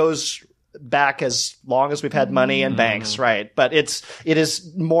 And it goes back as long as we've had money in banks, right? But it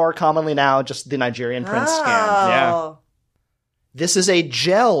is more commonly now just the Nigerian prince scam. Yeah. This is a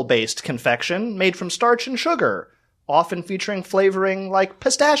gel-based confection made from starch and sugar, often featuring flavoring like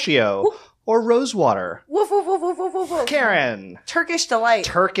pistachio or rosewater. Woof, woof, woof, woof, woof, woof, woof. Karen. Turkish Delight.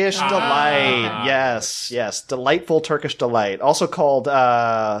 Turkish Delight. Yes. Delightful Turkish Delight. Also called, and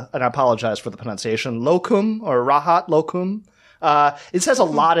I apologize for the pronunciation, lokum or rahat lokum. It says a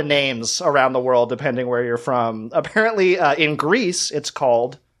lot of names around the world depending where you're from. Apparently, in Greece, it's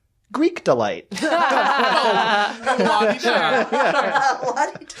called Greek Delight. They're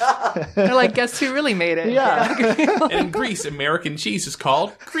like, guess who really made it? Yeah. And in Greece, American cheese is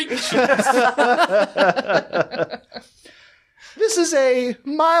called Greek cheese. This is a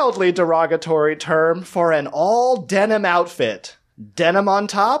mildly derogatory term for an all-denim outfit. Denim on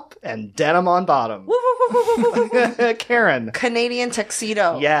top and denim on bottom. Karen. Canadian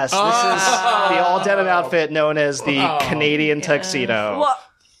tuxedo. Yes, this is the all-denim outfit known as the Canadian tuxedo. Well,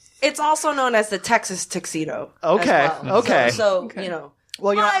 it's also known as the Texas tuxedo. Okay, as well. okay. So you know.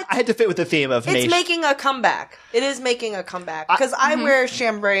 Well, you know, I had to fit with the theme of It's nation. making a comeback. It is making a comeback. Because I wear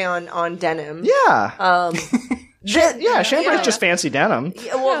chambray on denim. Yeah. Yeah, chambray is just fancy denim.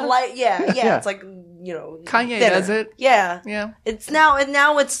 Well, Yeah. It's like, you know. Kanye thinner. does it. Yeah. Yeah. It's now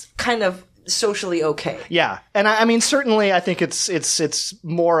it's kind of socially okay. Yeah, and I mean, certainly, I think it's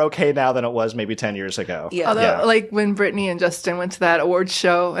more okay now than it was maybe 10 years ago. Yeah. Although, like when Brittany and Justin went to that awards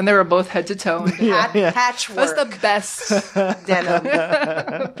show, and they were both head to toe. Patchwork. That's the best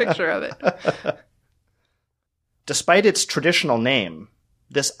denim picture of it. Despite its traditional name,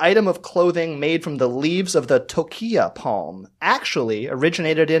 this item of clothing made from the leaves of the toquilla palm actually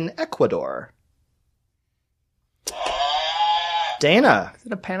originated in Ecuador. Dana. Is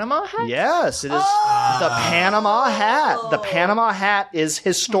it a Panama hat? Yes, it is the Panama hat. The Panama hat is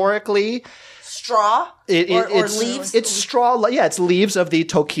historically straw or leaves. It's straw. Yeah, it's leaves of the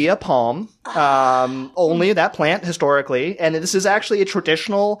toquilla palm. Only that plant historically, and this is actually a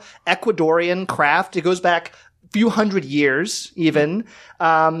traditional Ecuadorian craft. It goes back few hundred years even.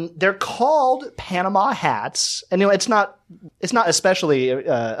 They're called Panama hats, and you know, it's not especially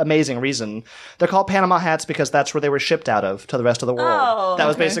amazing reason. They're called Panama hats because that's where they were shipped out of to the rest of the world. Oh, that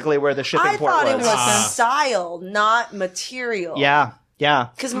was basically where the shipping I port thought was. it was style, not material. Yeah.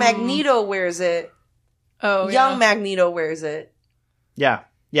 Because Magneto wears it. Oh, Young Magneto wears it. Yeah.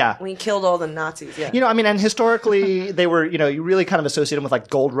 When he killed all the Nazis, You know, I mean, and historically, they were, you know, you really kind of associate them with like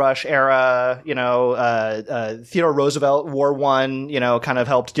Gold Rush era, you know, Theodore Roosevelt wore one, you know, kind of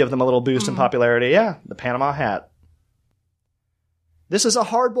helped give them a little boost in popularity. Yeah, the Panama hat. This is a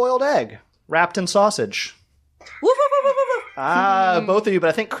hard-boiled egg wrapped in sausage. Both of you, but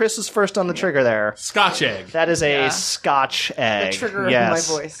I think Chris is first on the trigger there. Scotch egg. That is a Scotch egg. The trigger of my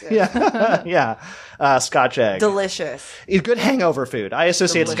voice. Yeah. Scotch egg. Delicious. It's good hangover food. I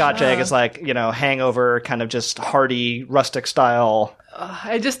associate Scotch egg as like, you know, hangover, kind of just hearty, rustic style.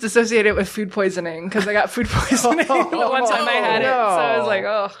 I just associate it with food poisoning because I got food poisoning the one time I had it. So I was like,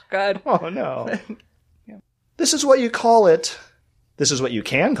 oh, God. Oh, no. This is what you call it. This is what you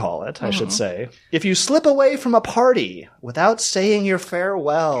can call it, I should say. If you slip away from a party without saying your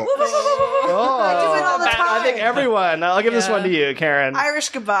farewell. I do it all the time. I think everyone. I'll give this one to you, Karen. Irish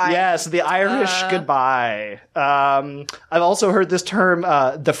goodbye. Yes, the Irish goodbye. I've also heard this term,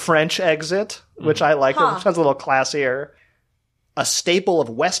 the French exit, which I like. It sounds a little classier. A staple of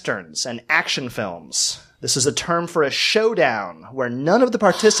Westerns and action films. This is a term for a showdown where none of the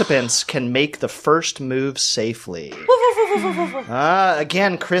participants can make the first move safely.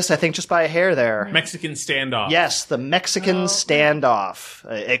 Again, Chris, I think just by a hair there. Mexican standoff. Yes, the Mexican standoff.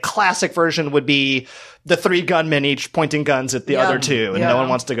 A classic version would be the three gunmen each pointing guns at the other two, and no one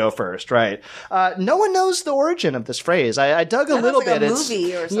wants to go first, right? No one knows the origin of this phrase. I dug a little bit. A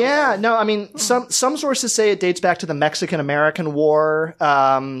movie or something. Yeah, no, I mean, some sources say it dates back to the Mexican-American War,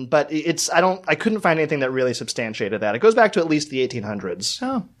 but I couldn't find anything that really substantiated that. It goes back to at least the 1800s.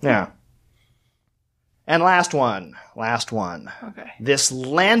 Oh. Yeah. And last one. Okay. This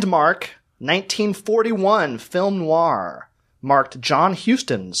landmark 1941 film noir marked John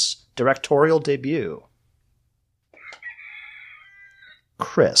Huston's directorial debut.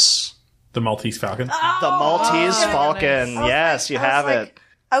 Chris. The Maltese Falcon. The Maltese Falcon. Nice. Yes, you have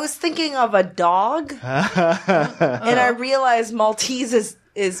I was thinking of a dog, and I realized Maltese is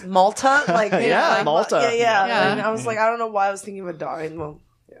is Malta. Like Malta. Yeah. And I was like, I don't know why I was thinking of a dog. And, well,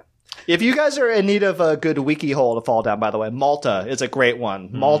 If you guys are in need of a good wiki hole to fall down, by the way, Malta is a great one.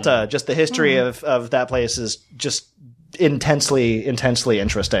 Malta, just the history of that place is just intensely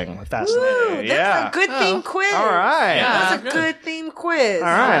interesting. Fascinating. That's a good theme quiz. All right. That's a good theme quiz. All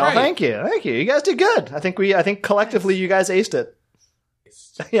right. Well, thank you. You guys did good. I think collectively you guys aced it.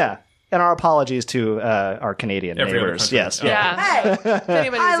 Yeah. And our apologies to our Canadian neighbors. Yes. Yeah. Hey,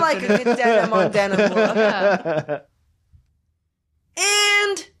 I like a good denim on denim look.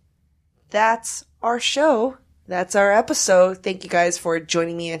 And that's our show. That's our episode. Thank you guys for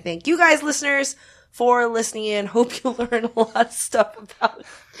joining me, and thank you guys, listeners, for listening in. Hope you learn a lot of stuff about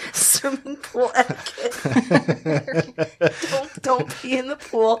swimming pool etiquette. don't pee in the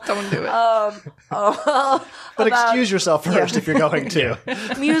pool. Don't do it. But excuse yourself first if you're going to.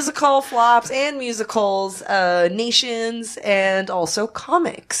 Musical flops and musicals, nations, and also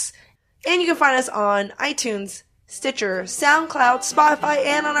comics. And you can find us on iTunes, Stitcher, SoundCloud, Spotify,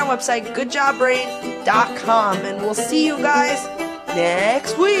 and on our website, goodjobbrain.com. And we'll see you guys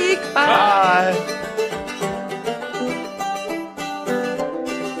next week. Bye.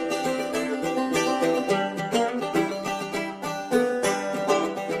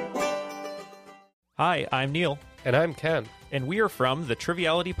 Hi, I'm Neil. And I'm Ken. And we are from the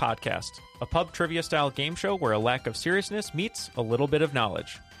Triviality Podcast, a pub trivia-style game show where a lack of seriousness meets a little bit of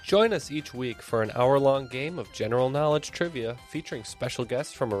knowledge. Join us each week for an hour-long game of general knowledge trivia featuring special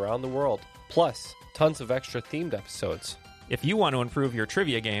guests from around the world, plus tons of extra themed episodes. If you want to improve your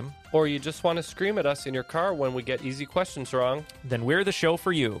trivia game, or you just want to scream at us in your car when we get easy questions wrong, then we're the show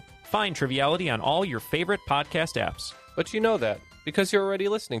for you. Find Triviality on all your favorite podcast apps. But you know that, because you're already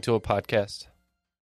listening to a podcast.